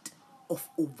of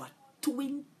over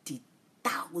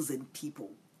 20,000 people.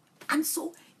 And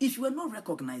so, if you are not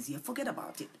recognized here, forget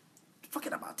about it.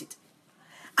 Forget about it.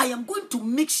 I am going to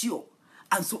make sure,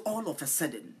 and so all of a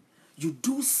sudden, you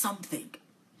do something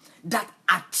that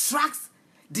attracts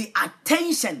the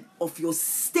attention of your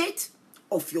state,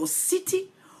 of your city,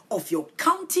 of your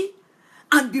county,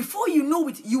 and before you know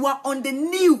it, you are on the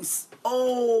news.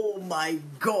 Oh my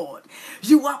God.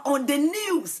 You are on the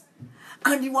news.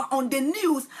 And you are on the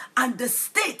news, and the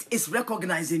state is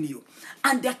recognizing you,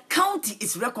 and the county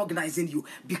is recognizing you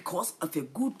because of a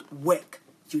good work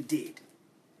you did.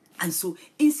 And so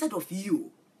instead of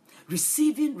you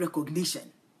receiving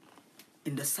recognition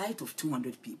in the sight of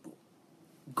 200 people,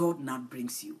 God now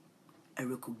brings you a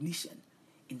recognition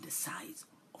in the size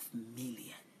of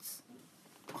millions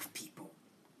of people.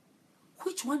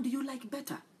 Which one do you like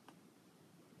better?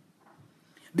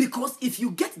 Because if you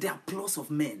get the applause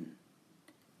of men,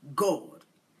 God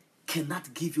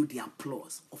cannot give you the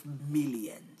applause of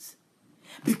millions.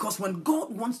 Because when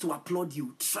God wants to applaud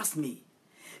you, trust me,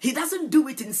 he doesn't do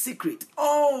it in secret.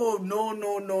 Oh,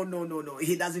 no.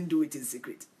 He doesn't do it in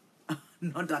secret.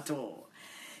 Not at all.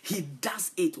 He does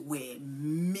it where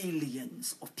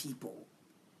millions of people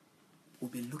will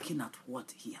be looking at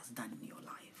what he has done in your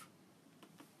life.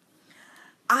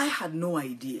 I had no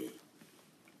idea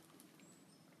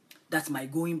that my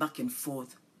going back and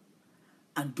forth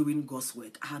and doing God's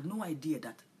work, I had no idea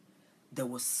that there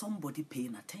was somebody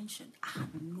paying attention. I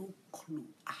had no clue.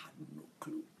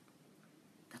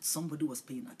 That somebody was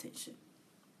paying attention.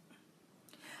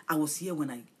 I was here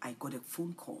when I got a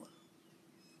phone call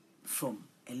from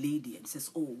a lady and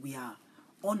says, oh, we are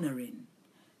honoring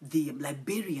the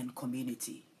Liberian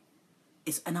community.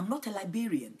 And I'm not a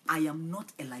Liberian. I am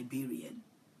not a Liberian.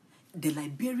 The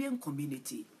Liberian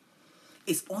community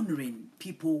is honoring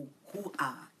people who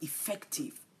are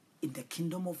effective in the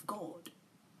kingdom of God,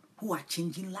 who are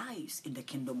changing lives in the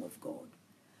kingdom of God.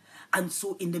 And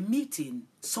so in the meeting,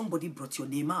 somebody brought your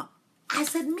name up. I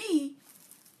said, me?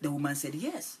 The woman said,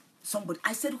 yes. Somebody.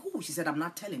 I said, who? She said, I'm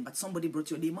not telling, but somebody brought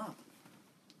your name up.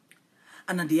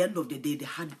 And at the end of the day, they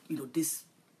had, this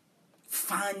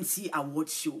fancy award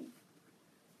show.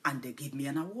 And they gave me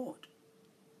an award.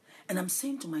 And I'm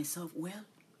saying to myself, well,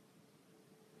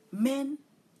 men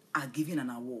are given an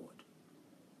award.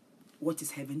 What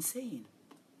is heaven saying?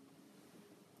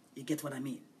 You get what I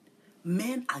mean?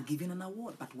 Men are given an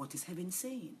award, but what is heaven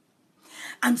saying?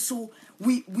 And so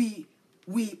we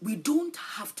don't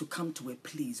have to come to a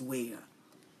place where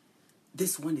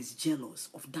this one is jealous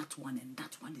of that one and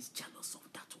that one is jealous of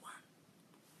that one.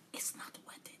 It's not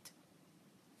worth it.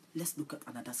 Let's look at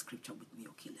another scripture with me.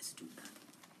 Okay, let's do that.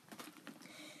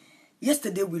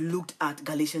 Yesterday we looked at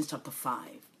Galatians chapter 5.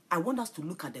 I want us to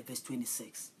look at the verse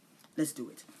 26. Let's do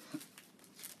it.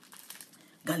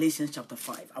 Galatians chapter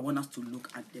 5. I want us to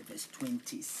look at the verse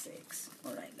 26.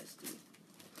 All right, let's do it.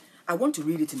 I want to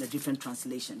read it in a different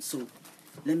translation. So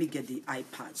let me get the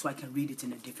iPad so I can read it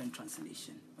in a different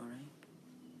translation. All right.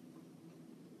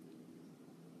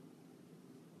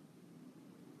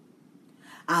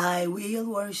 I will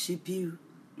worship you.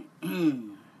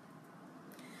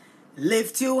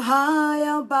 Lift you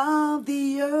high above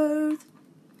the earth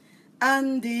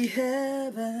and the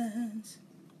heavens.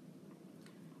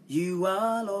 You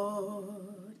are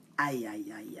Lord. Ay.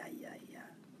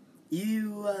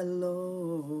 You are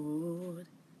Lord.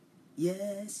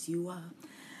 Yes, you are.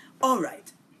 All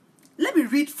right. Let me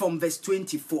read from verse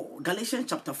 24. Galatians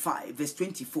chapter 5, verse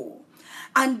 24.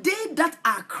 And they that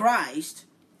are Christ.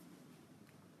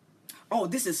 Oh,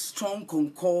 this is strong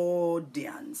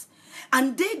concordance.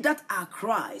 And they that are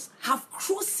Christ have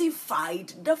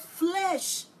crucified the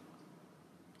flesh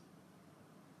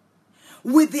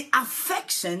with the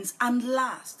affections and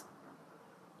lust.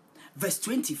 Verse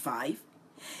 25.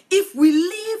 If we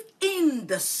live in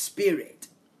the Spirit,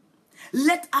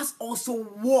 let us also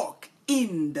walk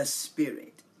in the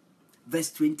Spirit.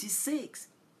 Verse 26.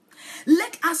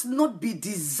 Let us not be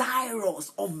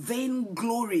desirous of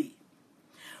vainglory,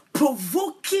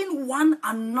 provoking one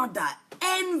another,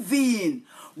 envying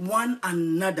one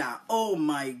another. Oh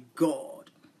my God.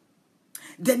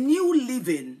 The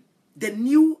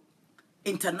New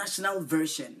International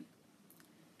Version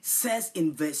says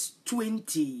in verse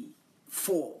 28,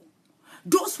 4.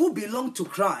 Those who belong to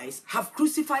Christ have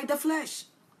crucified the flesh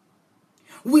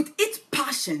with its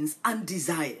passions and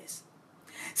desires.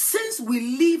 Since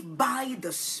we live by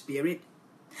the Spirit,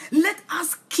 let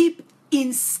us keep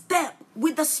in step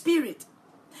with the Spirit.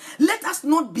 Let us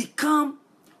not become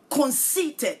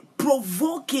conceited,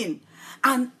 provoking,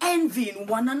 and envying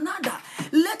one another.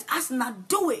 Let us not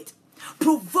do it.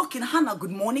 Provoking, Hannah,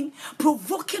 good morning.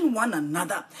 Provoking one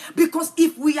another. Because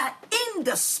if we are in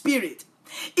the Spirit,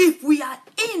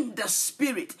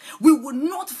 we will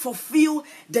not fulfill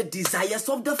the desires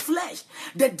of the flesh.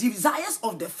 The desires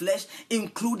of the flesh,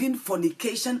 including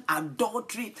fornication,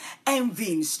 adultery,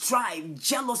 envy, strife,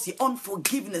 jealousy,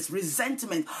 unforgiveness,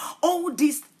 resentment. All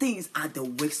these things are the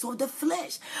works of the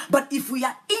flesh. But if we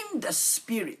are in the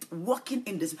Spirit, walking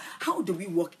in this, how do we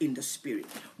walk in the Spirit?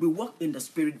 We walk in the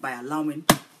Spirit by allowing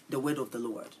the word of the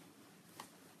Lord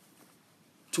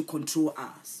to control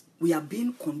us. We are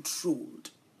being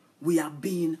controlled. We are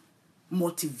being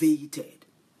motivated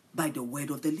by the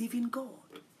word of the living God.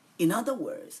 In other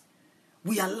words,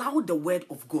 we allow the word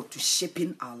of God to shape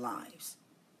in our lives.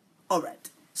 All right.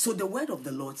 So the word of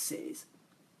the Lord says,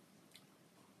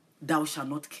 thou shalt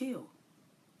not kill.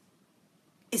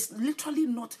 It's literally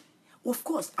not, of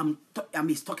course,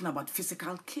 it's talking about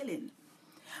physical killing.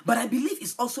 But I believe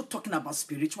it's also talking about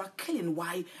spiritual killing.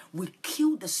 Why? We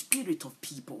kill the spirit of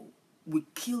people. We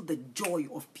kill the joy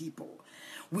of people.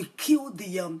 We kill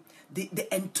the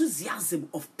enthusiasm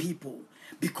of people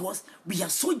because we are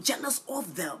so jealous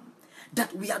of them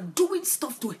that we are doing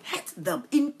stuff to hurt them,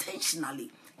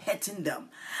 intentionally hurting them.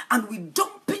 And we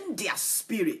dampen their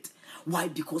spirit. Why?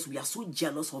 Because we are so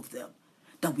jealous of them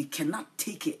that we cannot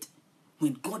take it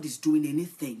when God is doing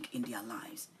anything in their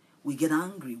lives. We get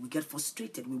angry, we get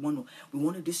frustrated, we want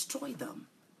to destroy them.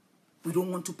 We don't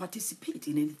want to participate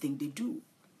in anything they do.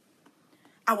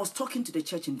 I was talking to the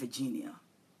church in Virginia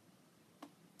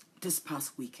this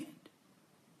past weekend,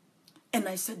 and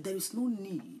I said there is no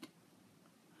need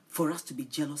for us to be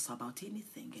jealous about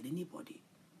anything and anybody.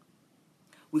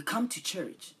 We come to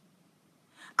church,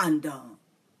 and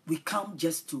we come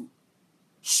just to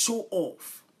show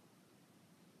off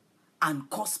and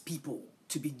cause people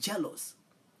to be jealous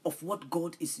of what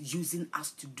God is using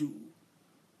us to do.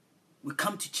 We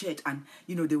come to church, and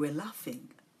they were laughing.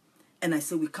 And I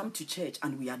said, we come to church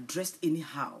and we are dressed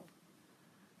anyhow.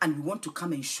 And we want to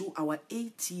come and show our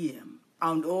ATM.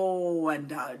 And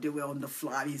they were on the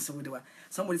floor.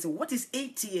 Somebody said, what is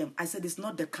ATM? I said, it's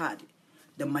not the card,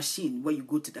 the machine where you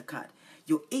go to the card.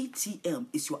 Your ATM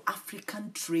is your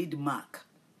African trademark.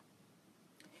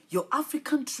 Your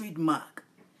African trademark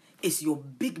is your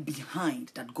big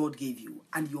behind that God gave you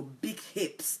and your big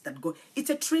hips that God. It's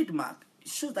a trademark. It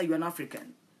shows that you're an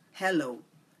African. Hello.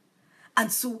 And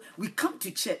so we come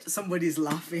to church. Somebody is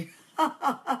laughing.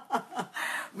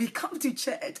 We come to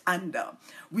church and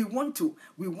we want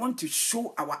to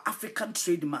show our African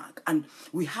trademark, and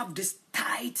we have this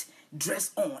tight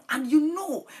dress on, and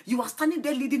you are standing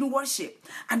there leading worship,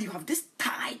 and you have this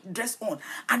tight dress on,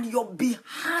 and your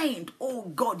behind, oh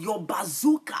God, your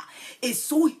bazooka is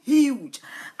so huge.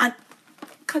 And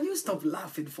can you stop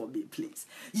laughing for me, please?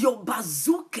 Your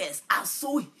bazookas are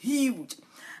so huge,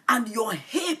 and your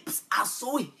hips are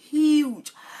so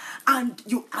huge, and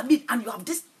you have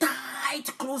this tight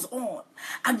clothes on,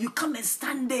 and you come and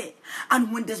stand there,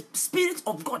 and when the Spirit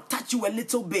of God touch you a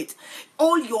little bit,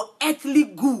 all your earthly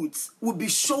goods will be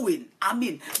showing.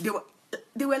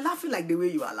 They were laughing like the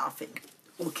way you are laughing.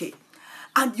 Okay.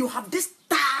 And you have this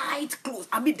tight clothes.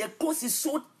 The clothes is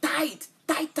so tight.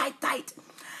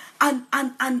 And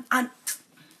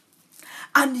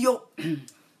your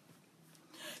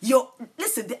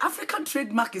listen, the African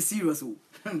trademark is serious.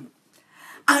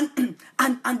 And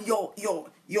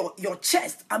your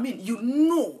chest,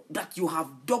 that you have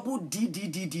double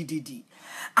D.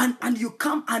 And you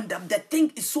come, and the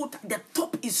thing is so, the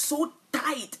top is so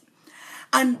tight.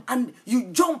 And you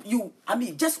jump,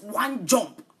 just one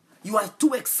jump. You are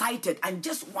too excited, and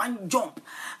just one jump,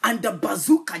 and the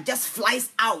bazooka just flies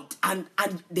out, and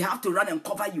they have to run and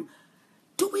cover you.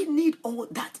 Do we need all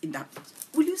that in that?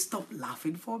 Will you stop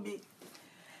laughing for me?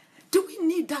 Do we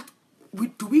need that?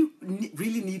 Do we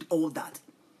really need all that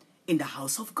in the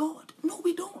house of God? No,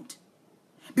 we don't.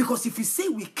 Because if we say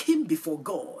we came before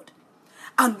God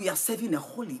and we are serving a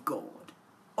holy God,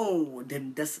 oh,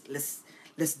 then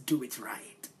let's do it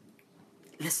right.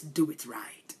 Let's do it right.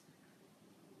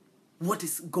 What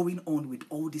is going on with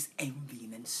all this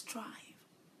envying and strife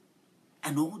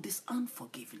and all this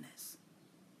unforgiveness?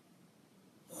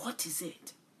 What is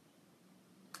it?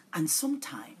 And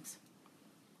sometimes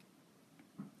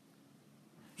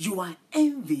you are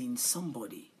envying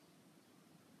somebody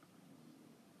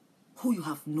who you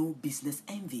have no business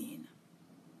envying.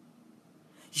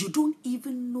 You don't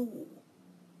even know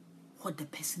what the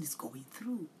person is going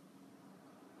through.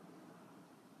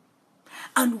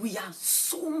 And we are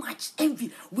so much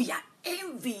envy. We are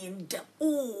envying them.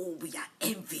 Oh, we are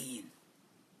envying.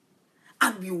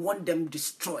 And we want them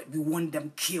destroyed. We want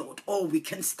them killed. Oh, we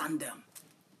can't stand them.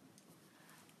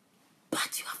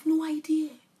 But you have no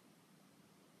idea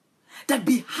that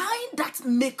behind that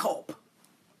makeup,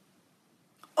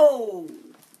 oh,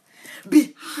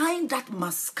 behind that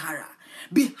mascara,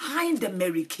 behind the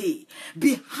Mary Kay,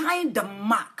 behind the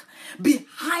MAC,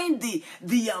 behind the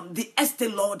Estee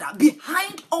Lauder,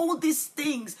 behind all these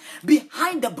things,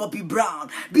 behind the Bobbi Brown,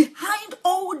 behind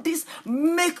all this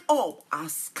makeup are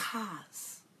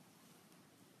scars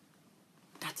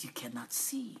that you cannot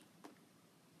see.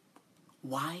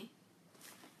 Why?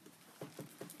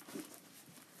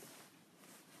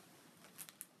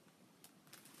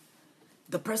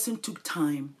 The person took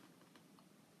time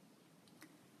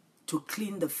to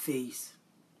clean the face.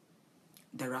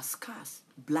 There are scars,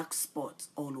 black spots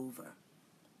all over.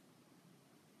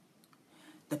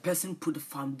 The person put the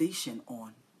foundation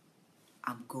on.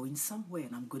 I'm going somewhere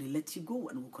and I'm going to let you go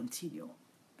and we'll continue.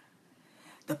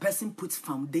 The person puts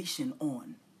foundation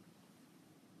on.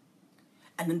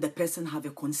 And then the person have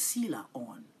a concealer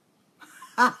on.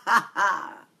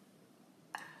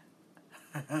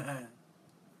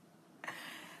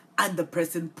 And the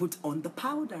person put on the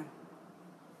powder.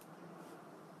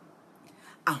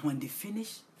 And when they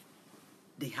finish,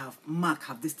 they have MAC,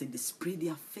 have this thing, they spray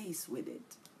their face with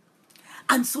it.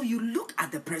 And so you look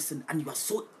at the person and you are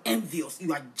so envious,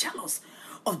 you are jealous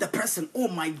of the person. Oh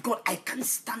my God, I can't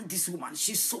stand this woman.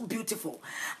 She's so beautiful.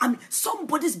 I mean,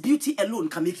 somebody's beauty alone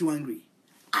can make you angry.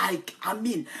 I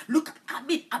mean, look, and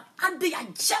they are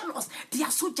jealous. They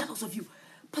are so jealous of you.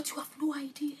 But you have no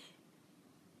idea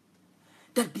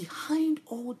that behind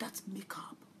all that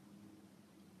makeup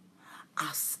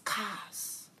are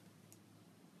scars.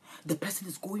 The person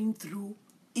is going through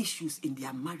issues in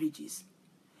their marriages.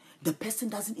 The person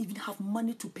doesn't even have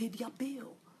money to pay their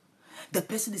bill. The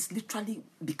person is literally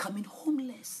becoming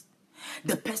homeless.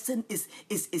 The person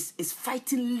is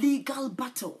fighting legal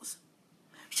battles.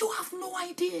 You have no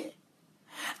idea.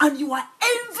 And you are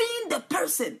envying the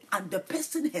person, and the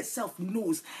person herself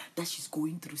knows that she's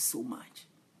going through so much.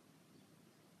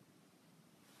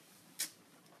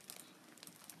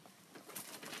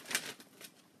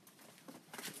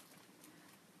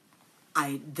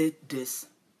 I did this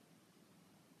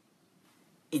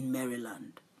in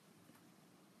Maryland.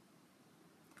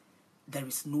 There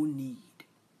is no need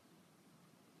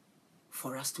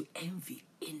for us to envy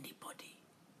anybody.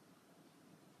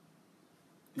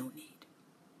 No need.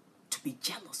 To be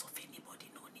jealous of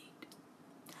anybody, no need.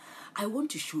 I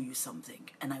want to show you something,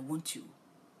 and I want you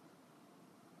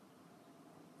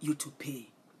to pay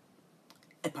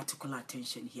a particular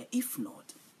attention here. If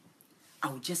not, I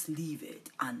will just leave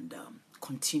it and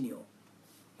continue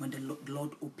when the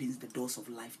Lord opens the doors of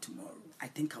life tomorrow. I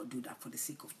think I'll do that for the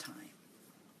sake of time.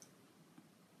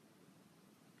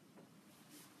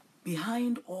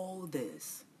 Behind all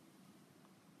this,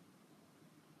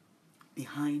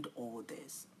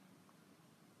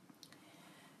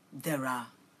 there are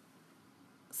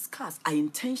scars. I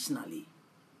intentionally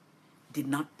did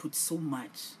not put so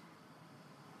much.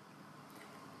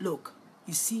 Look,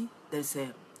 you see, there's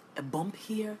a bump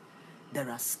here. There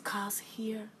are scars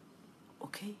here,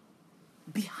 okay?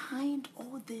 Behind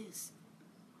all this,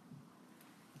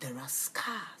 there are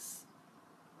scars.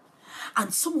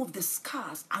 And some of the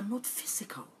scars are not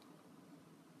physical.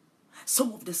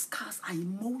 Some of the scars are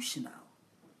emotional.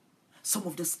 Some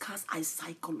of the scars are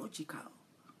psychological.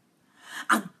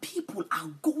 And people are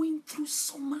going through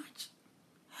so much.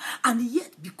 And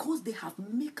yet, because they have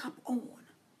makeup on,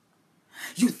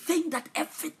 you think that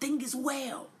everything is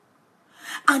well.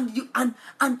 And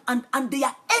they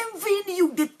are envying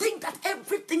you. They think that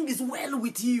everything is well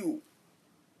with you.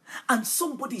 And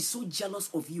somebody is so jealous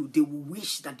of you, they will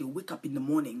wish that they wake up in the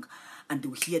morning and they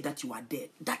will hear that you are dead.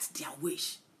 That's their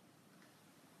wish.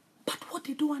 But what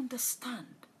they don't understand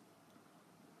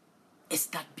is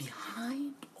that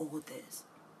behind all this,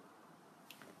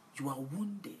 you are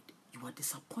wounded, you are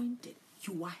disappointed,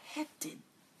 you are hurting.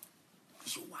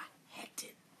 You are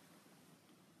hurting.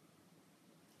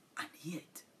 And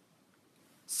yet,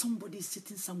 somebody is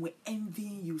sitting somewhere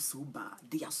envying you so bad.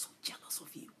 They are so jealous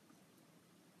of you.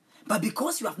 But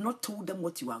because you have not told them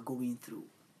what you are going through,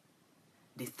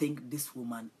 they think this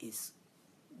woman is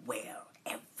well.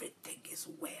 Everything is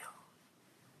well.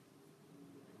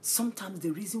 Sometimes the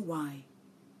reason why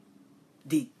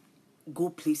they go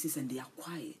places and they are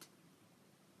quiet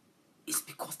It's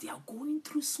because they are going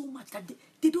through so much that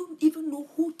they don't even know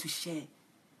who to share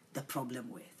the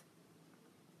problem with.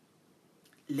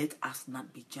 Let us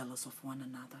not be jealous of one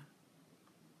another,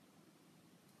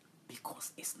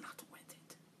 because it's not worth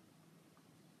it.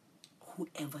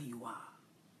 Whoever you are,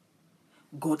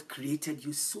 God created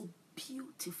you so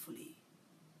beautifully.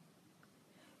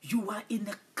 You are in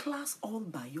a class all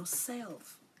by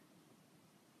yourself.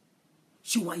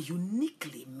 You are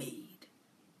uniquely made.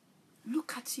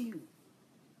 Look at you.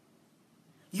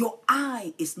 Your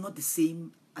eye is not the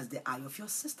same as the eye of your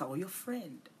sister or your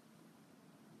friend.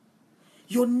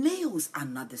 Your nails are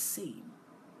not the same.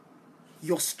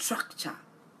 Your structure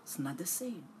is not the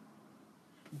same.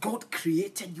 God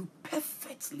created you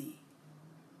perfectly.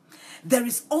 There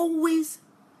is always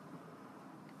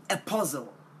a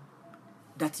puzzle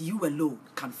that you alone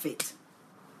can fit.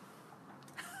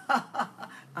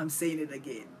 I'm saying it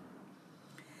again.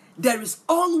 There is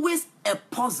always a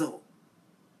puzzle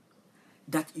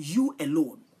that you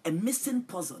alone, a missing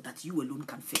puzzle that you alone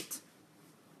can fit.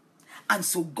 And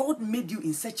so God made you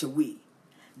in such a way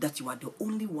that you are the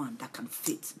only one that can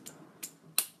fit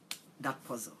that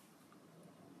puzzle.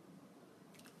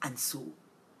 And so,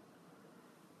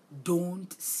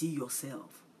 don't see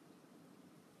yourself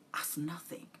as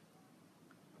nothing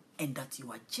and that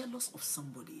you are jealous of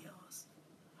somebody else.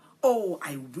 Oh,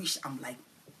 I wish I'm like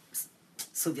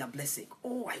Sylvia Blessing.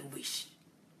 Oh, I wish.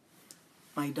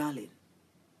 My darling,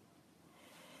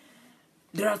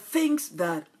 there are things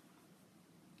that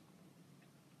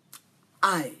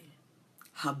I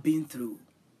have been through,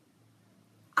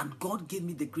 and God gave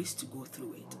me the grace to go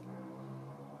through it.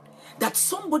 That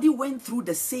somebody went through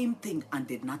the same thing and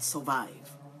did not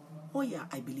survive. Oh yeah,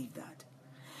 I believe that.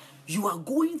 You are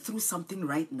going through something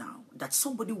right now that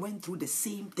somebody went through the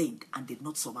same thing and did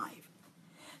not survive.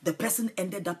 The person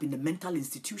ended up in a mental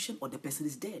institution or the person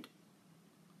is dead.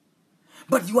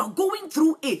 But you are going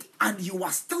through it and you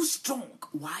are still strong.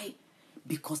 Why?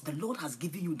 Because the Lord has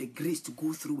given you the grace to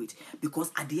go through it.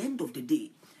 Because at the end of the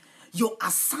day, your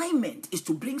assignment is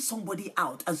to bring somebody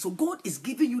out. And so God is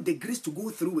giving you the grace to go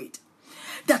through it.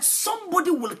 That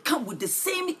somebody will come with the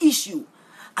same issue.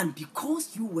 And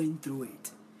because you went through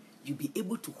it, you'll be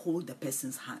able to hold the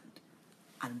person's hand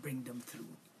and bring them through.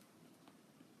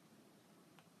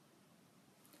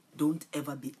 Don't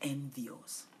ever be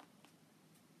envious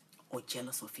or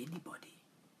jealous of anybody.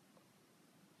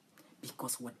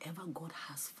 Because whatever God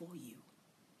has for you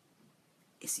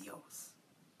is yours.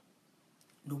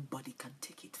 Nobody can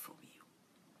take it from you.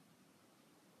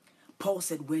 Paul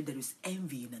said, where there is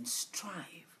envying and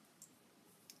strife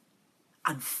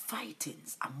and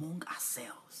fightings among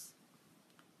ourselves,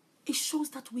 it shows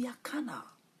that we are carnal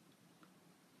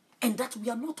and that we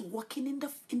are not walking in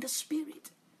the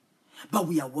spirit, but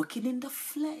we are walking in the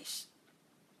flesh.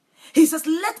 He says,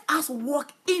 let us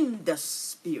walk in the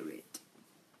spirit,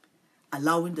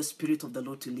 allowing the Spirit of the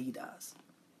Lord to lead us.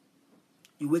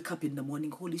 You wake up in the morning,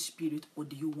 Holy Spirit, what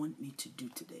do you want me to do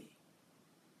today?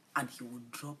 And He will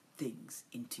drop things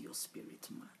into your spirit,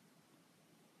 man.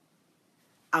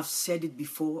 I've said it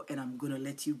before and I'm going to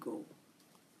let you go.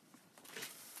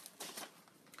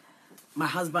 My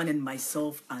husband and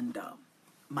myself and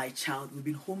my child, we've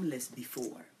been homeless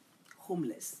before.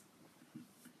 Homeless.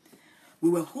 We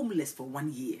were homeless for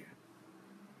 1 year.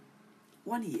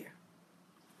 1 year.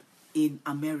 In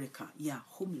America. Yeah,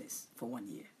 homeless for 1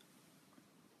 year.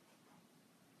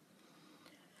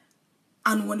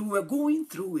 And when we were going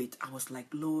through it, I was like,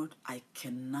 Lord, I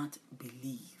cannot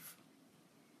believe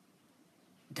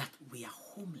that we are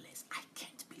homeless. I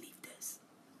can't believe this.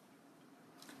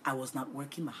 I was not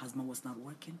working. My husband was not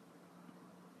working.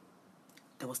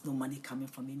 There was no money coming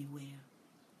from anywhere.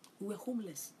 We were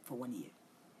homeless for 1 year.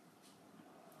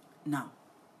 Now,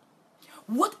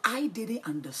 what I didn't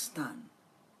understand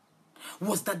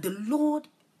was that the Lord,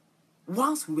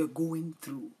 whilst we were going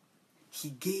through,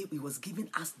 He was giving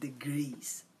us the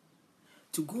grace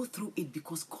to go through it,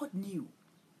 because God knew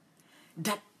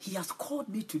that He has called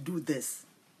me to do this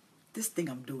thing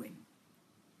I'm doing.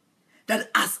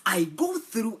 That as I go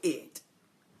through it,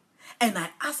 and I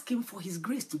ask Him for His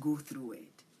grace to go through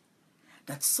it,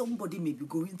 that somebody may be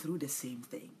going through the same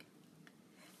thing.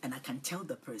 And I can tell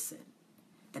the person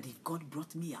that if God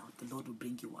brought me out, the Lord will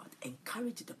bring you out.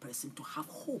 Encourage the person to have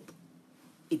hope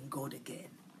in God again.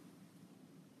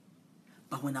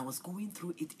 But when I was going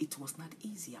through it, it was not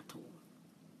easy at all.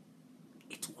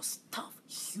 It was tough,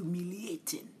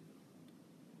 humiliating.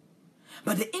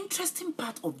 But the interesting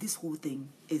part of this whole thing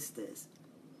is this.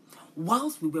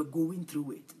 Whilst we were going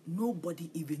through it, nobody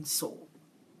even saw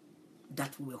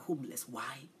that we were homeless.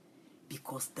 Why?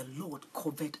 Because the Lord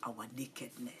covered our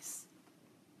nakedness.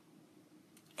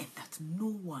 and that no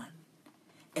one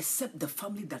except the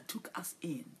family that took us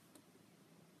in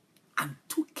and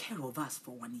took care of us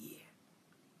for 1 year,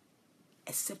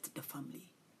 except the family,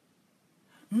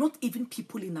 not even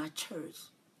people in our church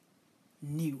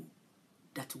knew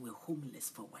that we were homeless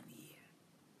for 1 year,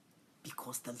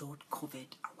 because the Lord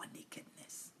covered our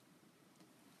nakedness.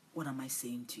 What am I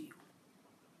saying to you?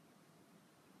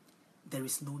 There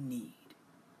is no need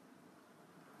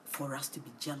for us to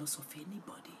be jealous of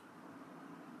anybody.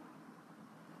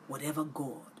 Whatever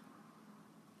God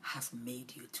has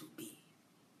made you to be,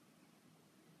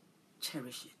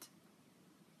 cherish it.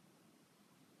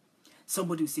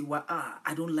 Somebody will say, well,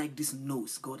 I don't like this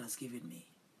nose God has given me.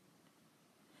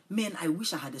 Man, I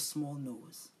wish I had a small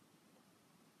nose.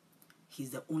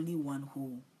 He's the only one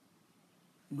who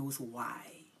knows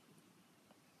why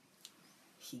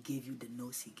He gave you the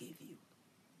nose He gave you.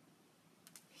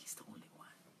 He's the only one.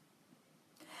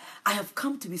 I have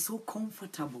come to be so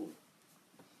comfortable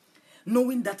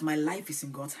knowing that my life is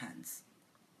in God's hands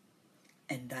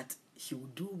and that He will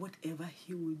do whatever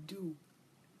He will do.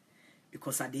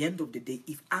 Because at the end of the day,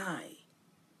 if I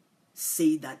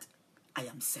say that I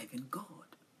am serving God,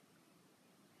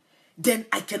 then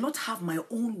I cannot have my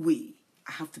own way.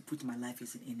 I have to put my life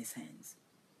in His hands.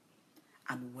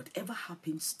 And whatever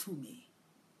happens to me,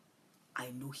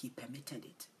 I know He permitted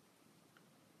it.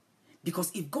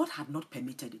 Because if God had not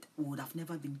permitted it, we would have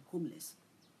never been homeless.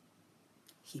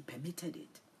 He permitted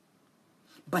it.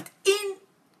 But in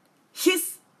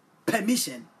His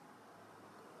permission,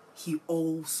 He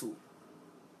also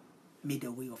made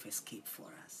a way of escape for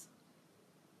us.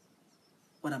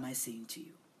 What am I saying to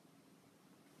you?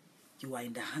 You are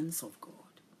in the hands of God.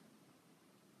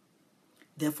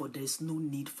 Therefore, there is no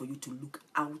need for you to look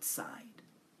outside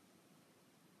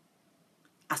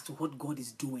as to what God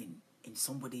is doing in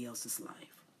somebody else's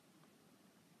life.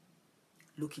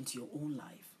 Look into your own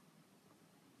life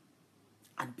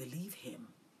and believe Him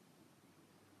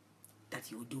that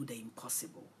He will do the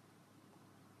impossible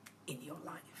in your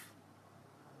life.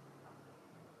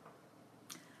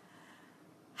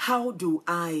 How do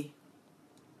I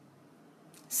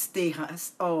stay?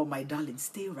 Oh, my darling,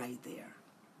 stay right there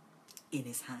in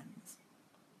His hands.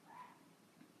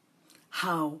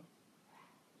 How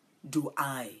do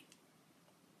I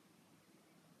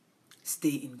stay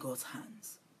in God's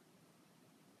hands?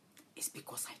 It's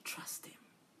because I trust Him.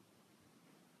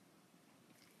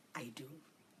 I do.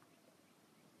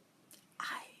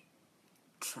 I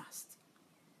trust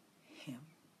Him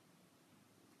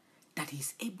that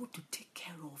He's able to take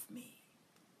care of me.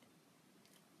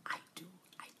 I do.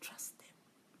 I trust Him.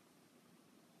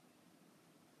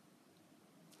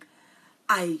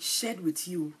 I shared with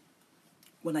you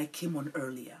when I came on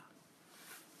earlier.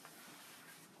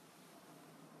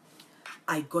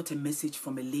 I got a message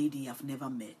from a lady I've never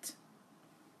met.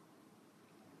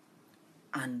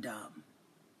 And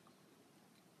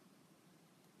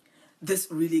this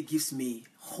really gives me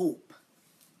hope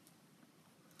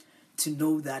to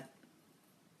know that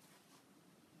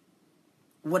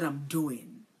what I'm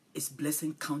doing is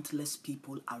blessing countless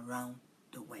people around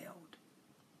the world.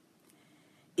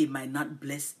 It might not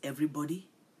bless everybody,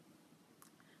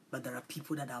 but there are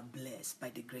people that are blessed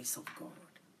by the grace of God.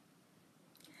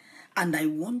 And I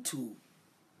want to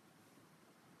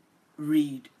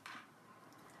read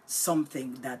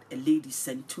something that a lady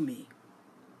sent to me.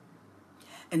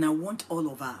 And I want all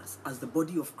of us, as the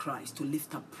body of Christ, to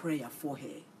lift up prayer for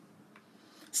her,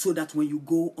 so that when you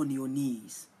go on your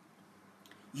knees,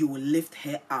 you will lift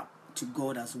her up to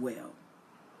God as well.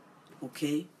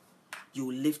 Okay? You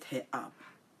will lift her up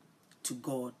to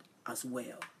God as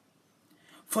well.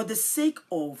 For the sake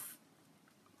of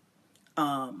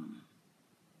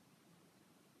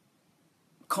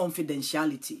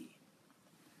confidentiality,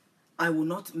 I will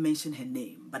not mention her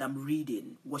name, but I'm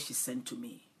reading what she sent to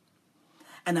me.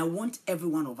 And I want every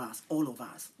one of us, all of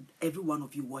us, every one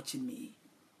of you watching me,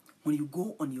 when you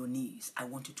go on your knees, I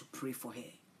want you to pray for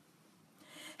her.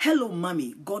 Hello,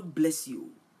 Mommy. God bless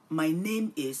you. My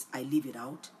name is, I leave it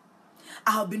out.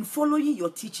 I have been following your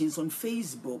teachings on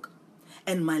Facebook,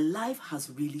 and my life has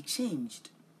really changed.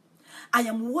 I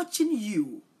am watching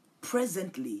you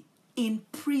presently in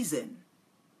prison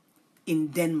in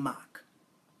Denmark,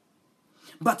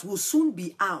 but will soon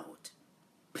be out.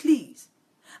 Please,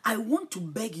 I want to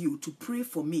beg you to pray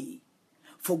for me,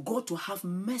 for God to have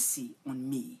mercy on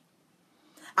me.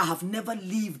 I have never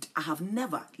lived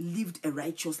a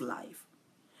righteous life,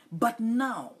 but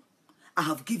now I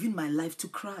have given my life to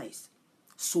Christ.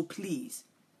 So please,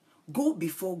 go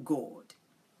before God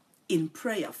in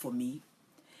prayer for me,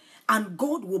 and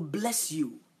God will bless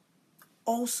you.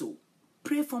 Also,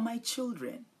 pray for my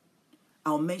children.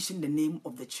 I'll mention the name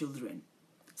of the children: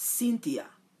 Cynthia,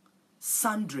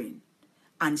 Sandrine,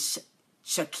 and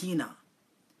Shakina.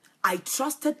 I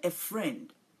trusted a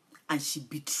friend, and she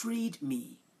betrayed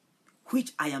me,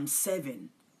 which I am serving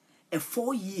a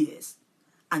 4 years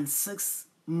and 6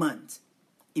 months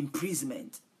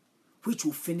imprisonment, which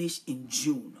will finish in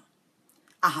June.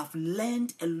 I have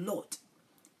learned a lot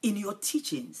in your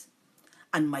teachings,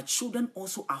 and my children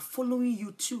also are following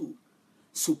you too.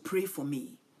 So pray for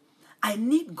me. I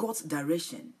need God's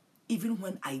direction even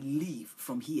when I leave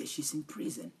from here. She's in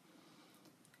prison.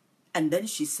 And then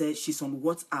she says she's on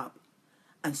WhatsApp.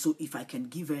 And so if I can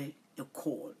give her a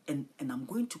call, and I'm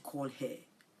going to call her,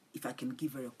 if I can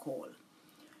give her a call.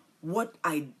 What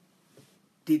I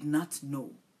did not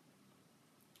know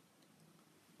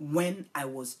when I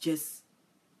was just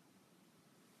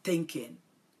thinking,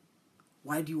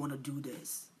 why do you want to do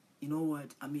this? You know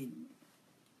what? I mean,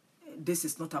 this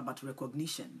is not about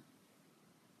recognition.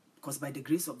 Because by the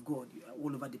grace of God, you are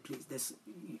all over the place.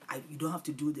 You don't have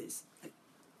to do this.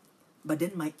 But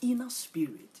then my inner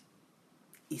spirit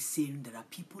is saying there are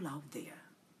people out there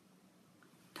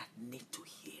that need to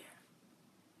hear.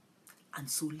 And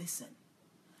so listen.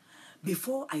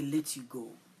 Before I let you go,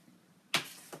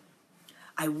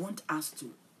 I want us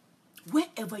to,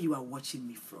 wherever you are watching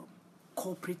me from,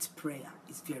 corporate prayer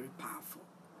is very powerful.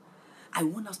 I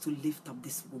want us to lift up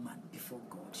this woman before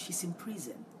God. She's in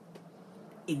prison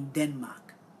in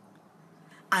Denmark.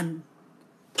 And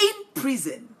in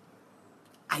prison,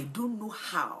 I don't know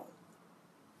how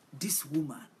this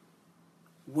woman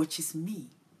watches me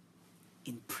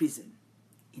in prison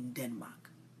in Denmark.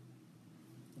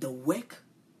 The work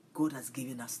God has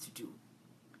given us to do,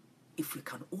 if we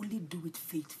can only do it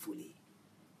faithfully,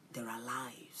 there are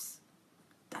lives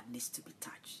that needs to be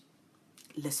touched.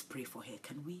 Let's pray for her,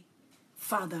 can we?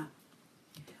 Father,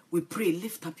 we pray,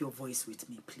 lift up your voice with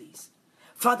me, please.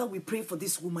 Father, we pray for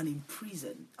this woman in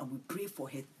prison, and we pray for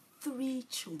her 3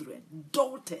 children,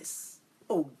 daughters.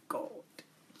 Oh God.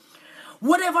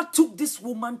 Whatever took this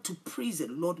woman to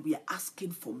prison, Lord, we are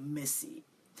asking for mercy.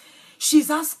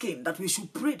 She's asking that we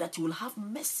should pray that you will have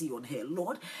mercy on her.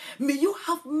 Lord, may you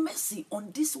have mercy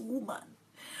on this woman.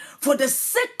 For the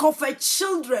sake of her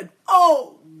children,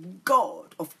 oh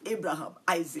God of Abraham,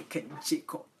 Isaac, and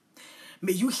Jacob.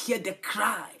 May you hear the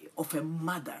cry of a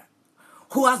mother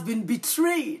who has been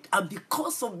betrayed, and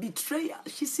because of betrayal,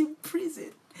 she's in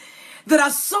prison. There are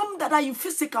some that are in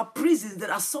physical prisons.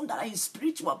 There are some that are in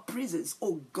spiritual prisons.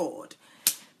 Oh God,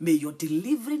 may your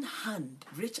delivering hand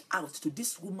reach out to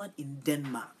this woman in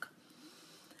Denmark.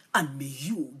 And may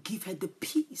you give her the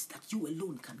peace that you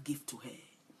alone can give to her.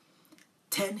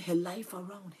 Turn her life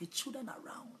around, her children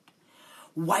around.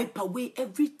 Wipe away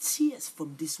every tears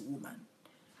from this woman.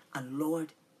 And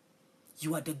Lord,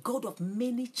 you are the God of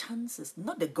many chances,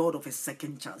 not the God of a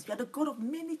second chance. You are the God of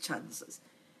many chances.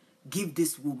 Give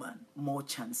this woman more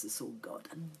chances, oh God,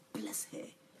 and bless her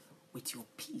with your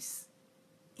peace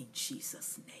in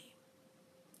Jesus' name.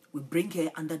 We bring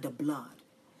her under the blood,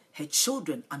 her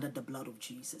children under the blood of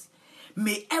Jesus.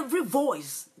 May every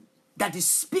voice that is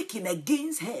speaking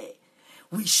against her,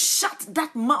 we shut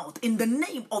that mouth in the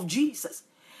name of Jesus.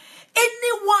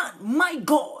 Anyone, my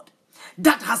God,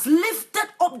 that has lifted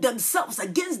up themselves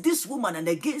against this woman and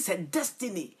against her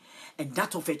destiny and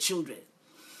that of her children,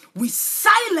 we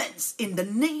silence in the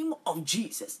name of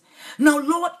Jesus. Now,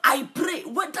 Lord, I pray,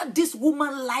 whether this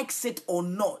woman likes it or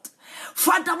not,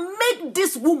 Father, make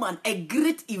this woman a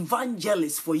great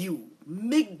evangelist for you.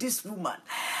 Make this woman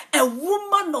a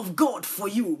woman of God for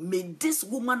you. May this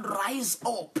woman rise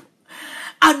up.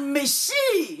 And may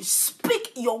she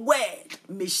speak your word.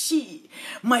 May she,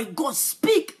 my God,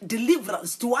 speak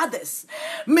deliverance to others.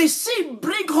 May she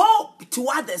bring hope to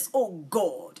others. Oh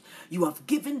God, you have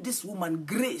given this woman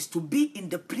grace to be in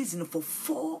the prison for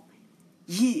 4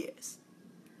 years.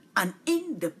 And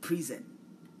in the prison,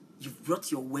 you've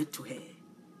brought your word to her.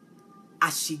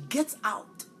 As she gets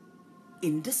out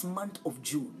in this month of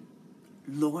June,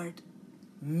 Lord,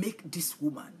 make this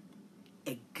woman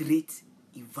a great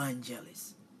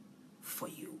evangelist for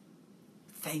you.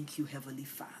 Thank you, Heavenly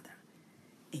Father.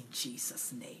 In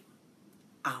Jesus' name,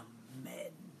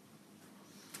 amen.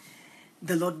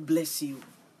 The Lord bless you.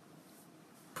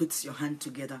 Put your hand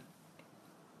together.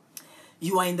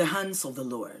 You are in the hands of the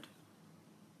Lord.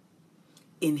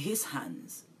 In his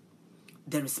hands,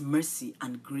 there is mercy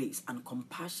and grace and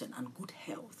compassion and good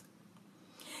health.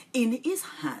 In his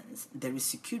hands, there is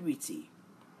security.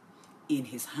 In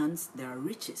his hands, there are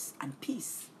riches and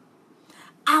peace.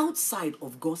 Outside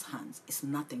of God's hands is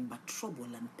nothing but trouble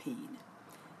and pain.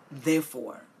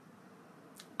 Therefore,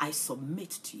 I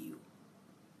submit to you.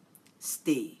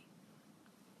 Stay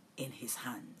in his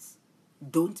hands.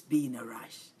 Don't be in a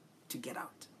rush to get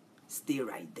out. Stay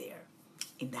right there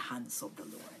in the hands of the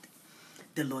Lord.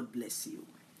 The Lord bless you.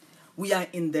 We are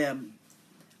in the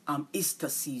Easter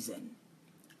season,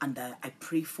 and I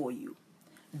pray for you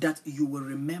that you will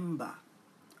remember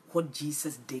what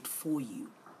Jesus did for you,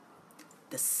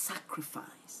 the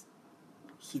sacrifice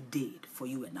he did for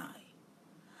you and I.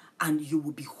 And you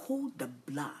will behold the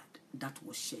blood that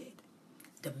was shed,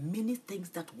 the many things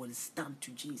that was done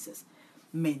to Jesus,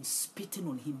 men spitting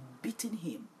on him, beating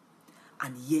him,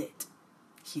 and yet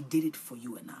he did it for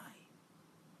you and I.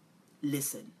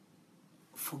 Listen,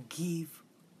 forgive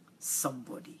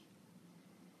somebody,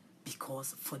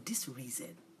 because for this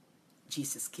reason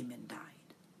Jesus came and died.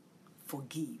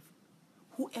 Forgive.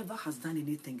 Whoever has done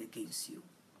anything against you,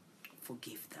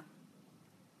 forgive them.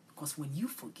 Because when you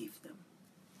forgive them,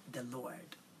 the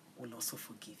Lord will also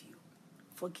forgive you.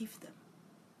 Forgive them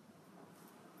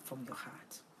from your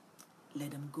heart.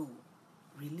 Let them go.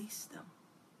 Release them.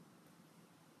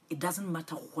 It doesn't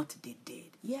matter what they did.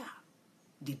 Yeah,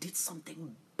 they did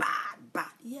something bad.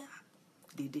 Yeah,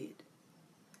 they did.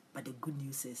 But the good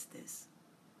news is this: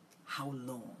 how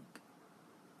long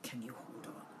can you hold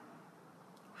on?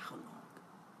 How long?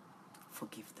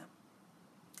 Forgive them.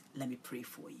 Let me pray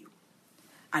for you.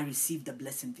 I receive the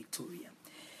blessing, Victoria.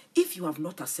 If you have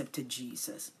not accepted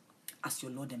Jesus as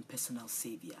your Lord and personal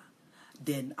Savior,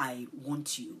 then I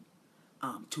want you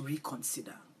to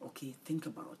reconsider. Okay, think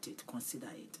about it, consider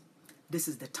it. This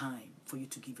is the time for you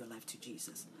to give your life to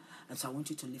Jesus. And so I want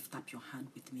you to lift up your hand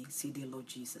with me. Say, dear Lord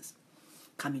Jesus,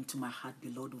 come into my heart, be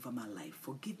Lord over my life.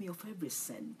 Forgive me of every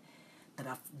sin that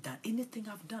I've done. Anything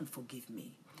I've done, forgive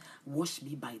me. Wash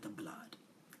me by the blood.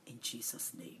 In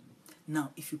Jesus' name.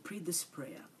 Now, if you pray this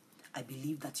prayer, I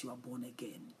believe that you are born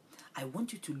again. I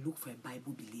want you to look for a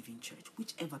Bible-believing church,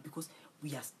 whichever, because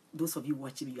we are, those of you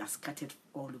watching, you are scattered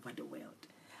all over the world.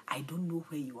 I don't know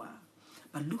where you are,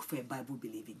 but look for a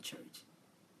Bible-believing church.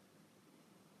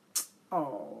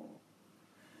 Oh,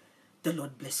 the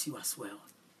Lord bless you as well.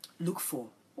 Look for,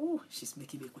 she's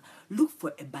making me cry. Look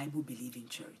for a Bible-believing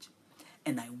church.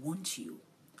 And I want you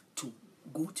to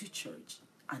go to church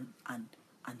and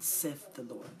serve the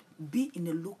Lord. Be in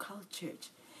a local church.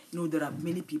 You know, there are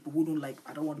many people who don't like,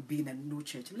 I don't want to be in a no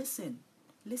church. Listen.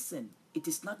 It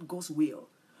is not God's will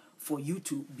for you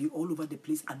to be all over the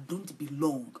place and don't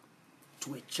belong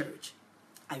to a church.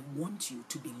 I want you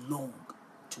to belong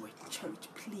to a church.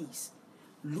 Please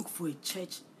look for a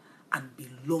church and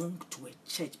belong to a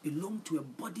church. Belong to a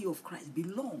body of Christ.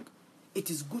 Belong. It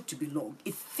is good to belong.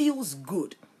 It feels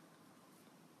good.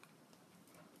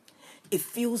 It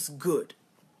feels good,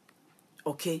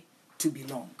 okay, to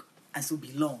belong. And so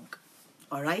belong,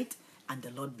 all right? And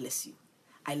the Lord bless you.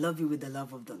 I love you with the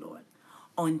love of the Lord.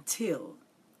 Until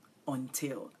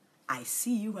I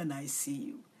see you and I see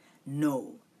you,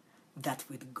 know that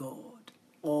with God,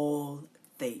 all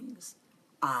things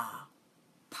are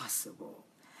possible.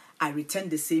 I return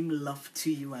the same love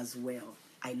to you as well.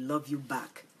 I love you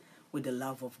back with the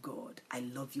love of God. I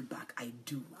love you back. I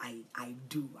do. I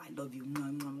do. I love you.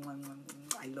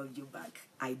 I love you back.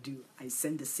 I do. I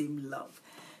send the same love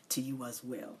to you as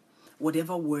well.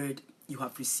 Whatever word you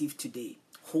have received today,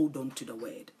 hold on to the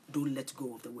word. Don't let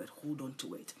go of the word. Hold on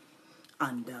to it.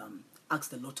 And ask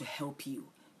the Lord to help you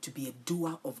to be a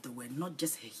doer of the word, not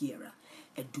just a hearer,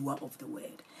 a doer of the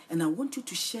word. And I want you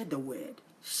to share the word.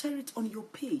 Share it on your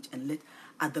page and let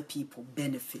other people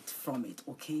benefit from it,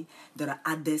 okay? There are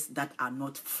others that are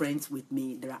not friends with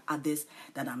me. There are others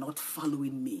that are not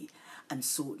following me. And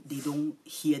so they don't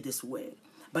hear this word.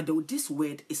 But this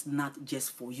word is not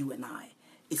just for you and I.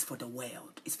 It's for the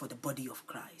world. It's for the body of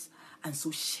Christ. And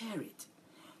so share it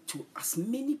to as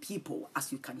many people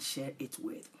as you can share it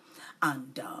with.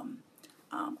 And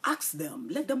ask them,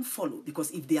 let them follow.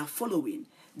 Because if they are following,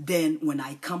 then when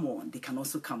I come on, they can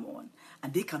also come on.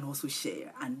 And they can also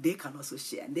share. And they can also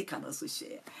share. And they can also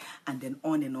share. And then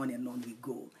on and on and on we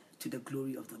go to the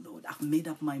glory of the Lord. I've made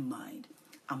up my mind.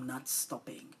 I'm not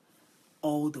stopping.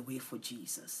 All the way for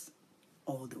Jesus.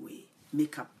 All the way.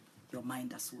 Make up your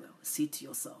mind as well. Say to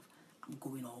yourself, I'm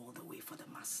going all the way for the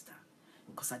Master.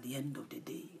 Because at the end of the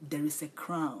day, there is a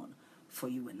crown for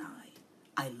you and I.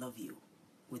 I love you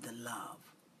with the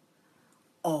love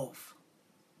of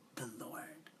the Lord.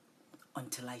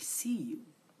 Until I see you,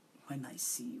 when I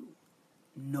see you,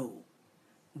 know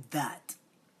that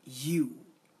you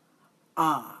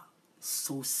are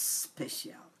so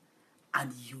special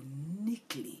and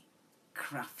uniquely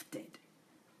crafted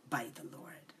by the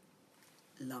Lord.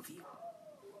 Love you.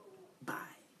 Bye.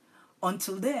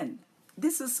 Until then,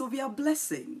 this is Sylvia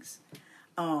Blessings.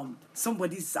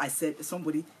 somebody said,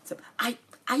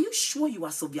 are you sure you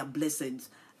are Sylvia Blessings?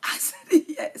 I said,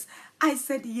 yes. I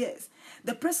said, yes.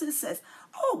 The person says,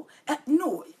 oh,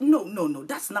 no,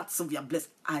 that's not Sylvia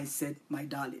Blessings. I said, my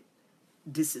darling,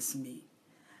 this is me.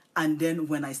 And then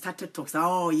when I started talking,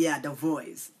 oh yeah, the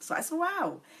voice. So I said,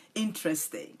 wow,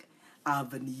 interesting. I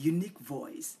have a unique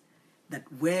voice that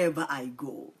wherever I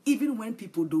go, even when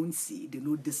people don't see, they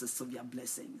know this is Sylvia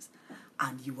Blessings.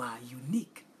 And you are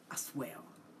unique as well.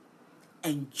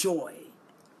 Enjoy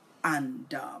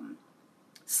and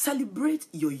celebrate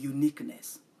your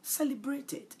uniqueness.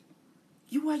 Celebrate it.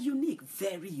 You are unique,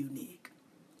 very unique.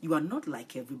 You are not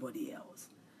like everybody else.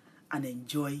 And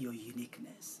enjoy your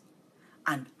uniqueness.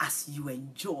 And as you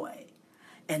enjoy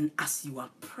and as you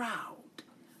are proud,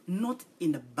 not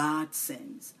in a bad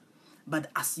sense,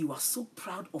 but as you are so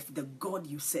proud of the God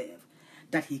you serve,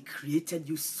 that he created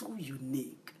you so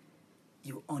unique,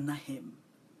 you honor him.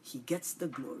 He gets the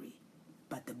glory,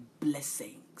 but the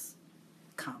blessings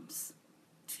comes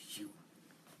to you.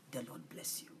 The Lord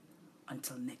bless you.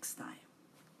 Until next time.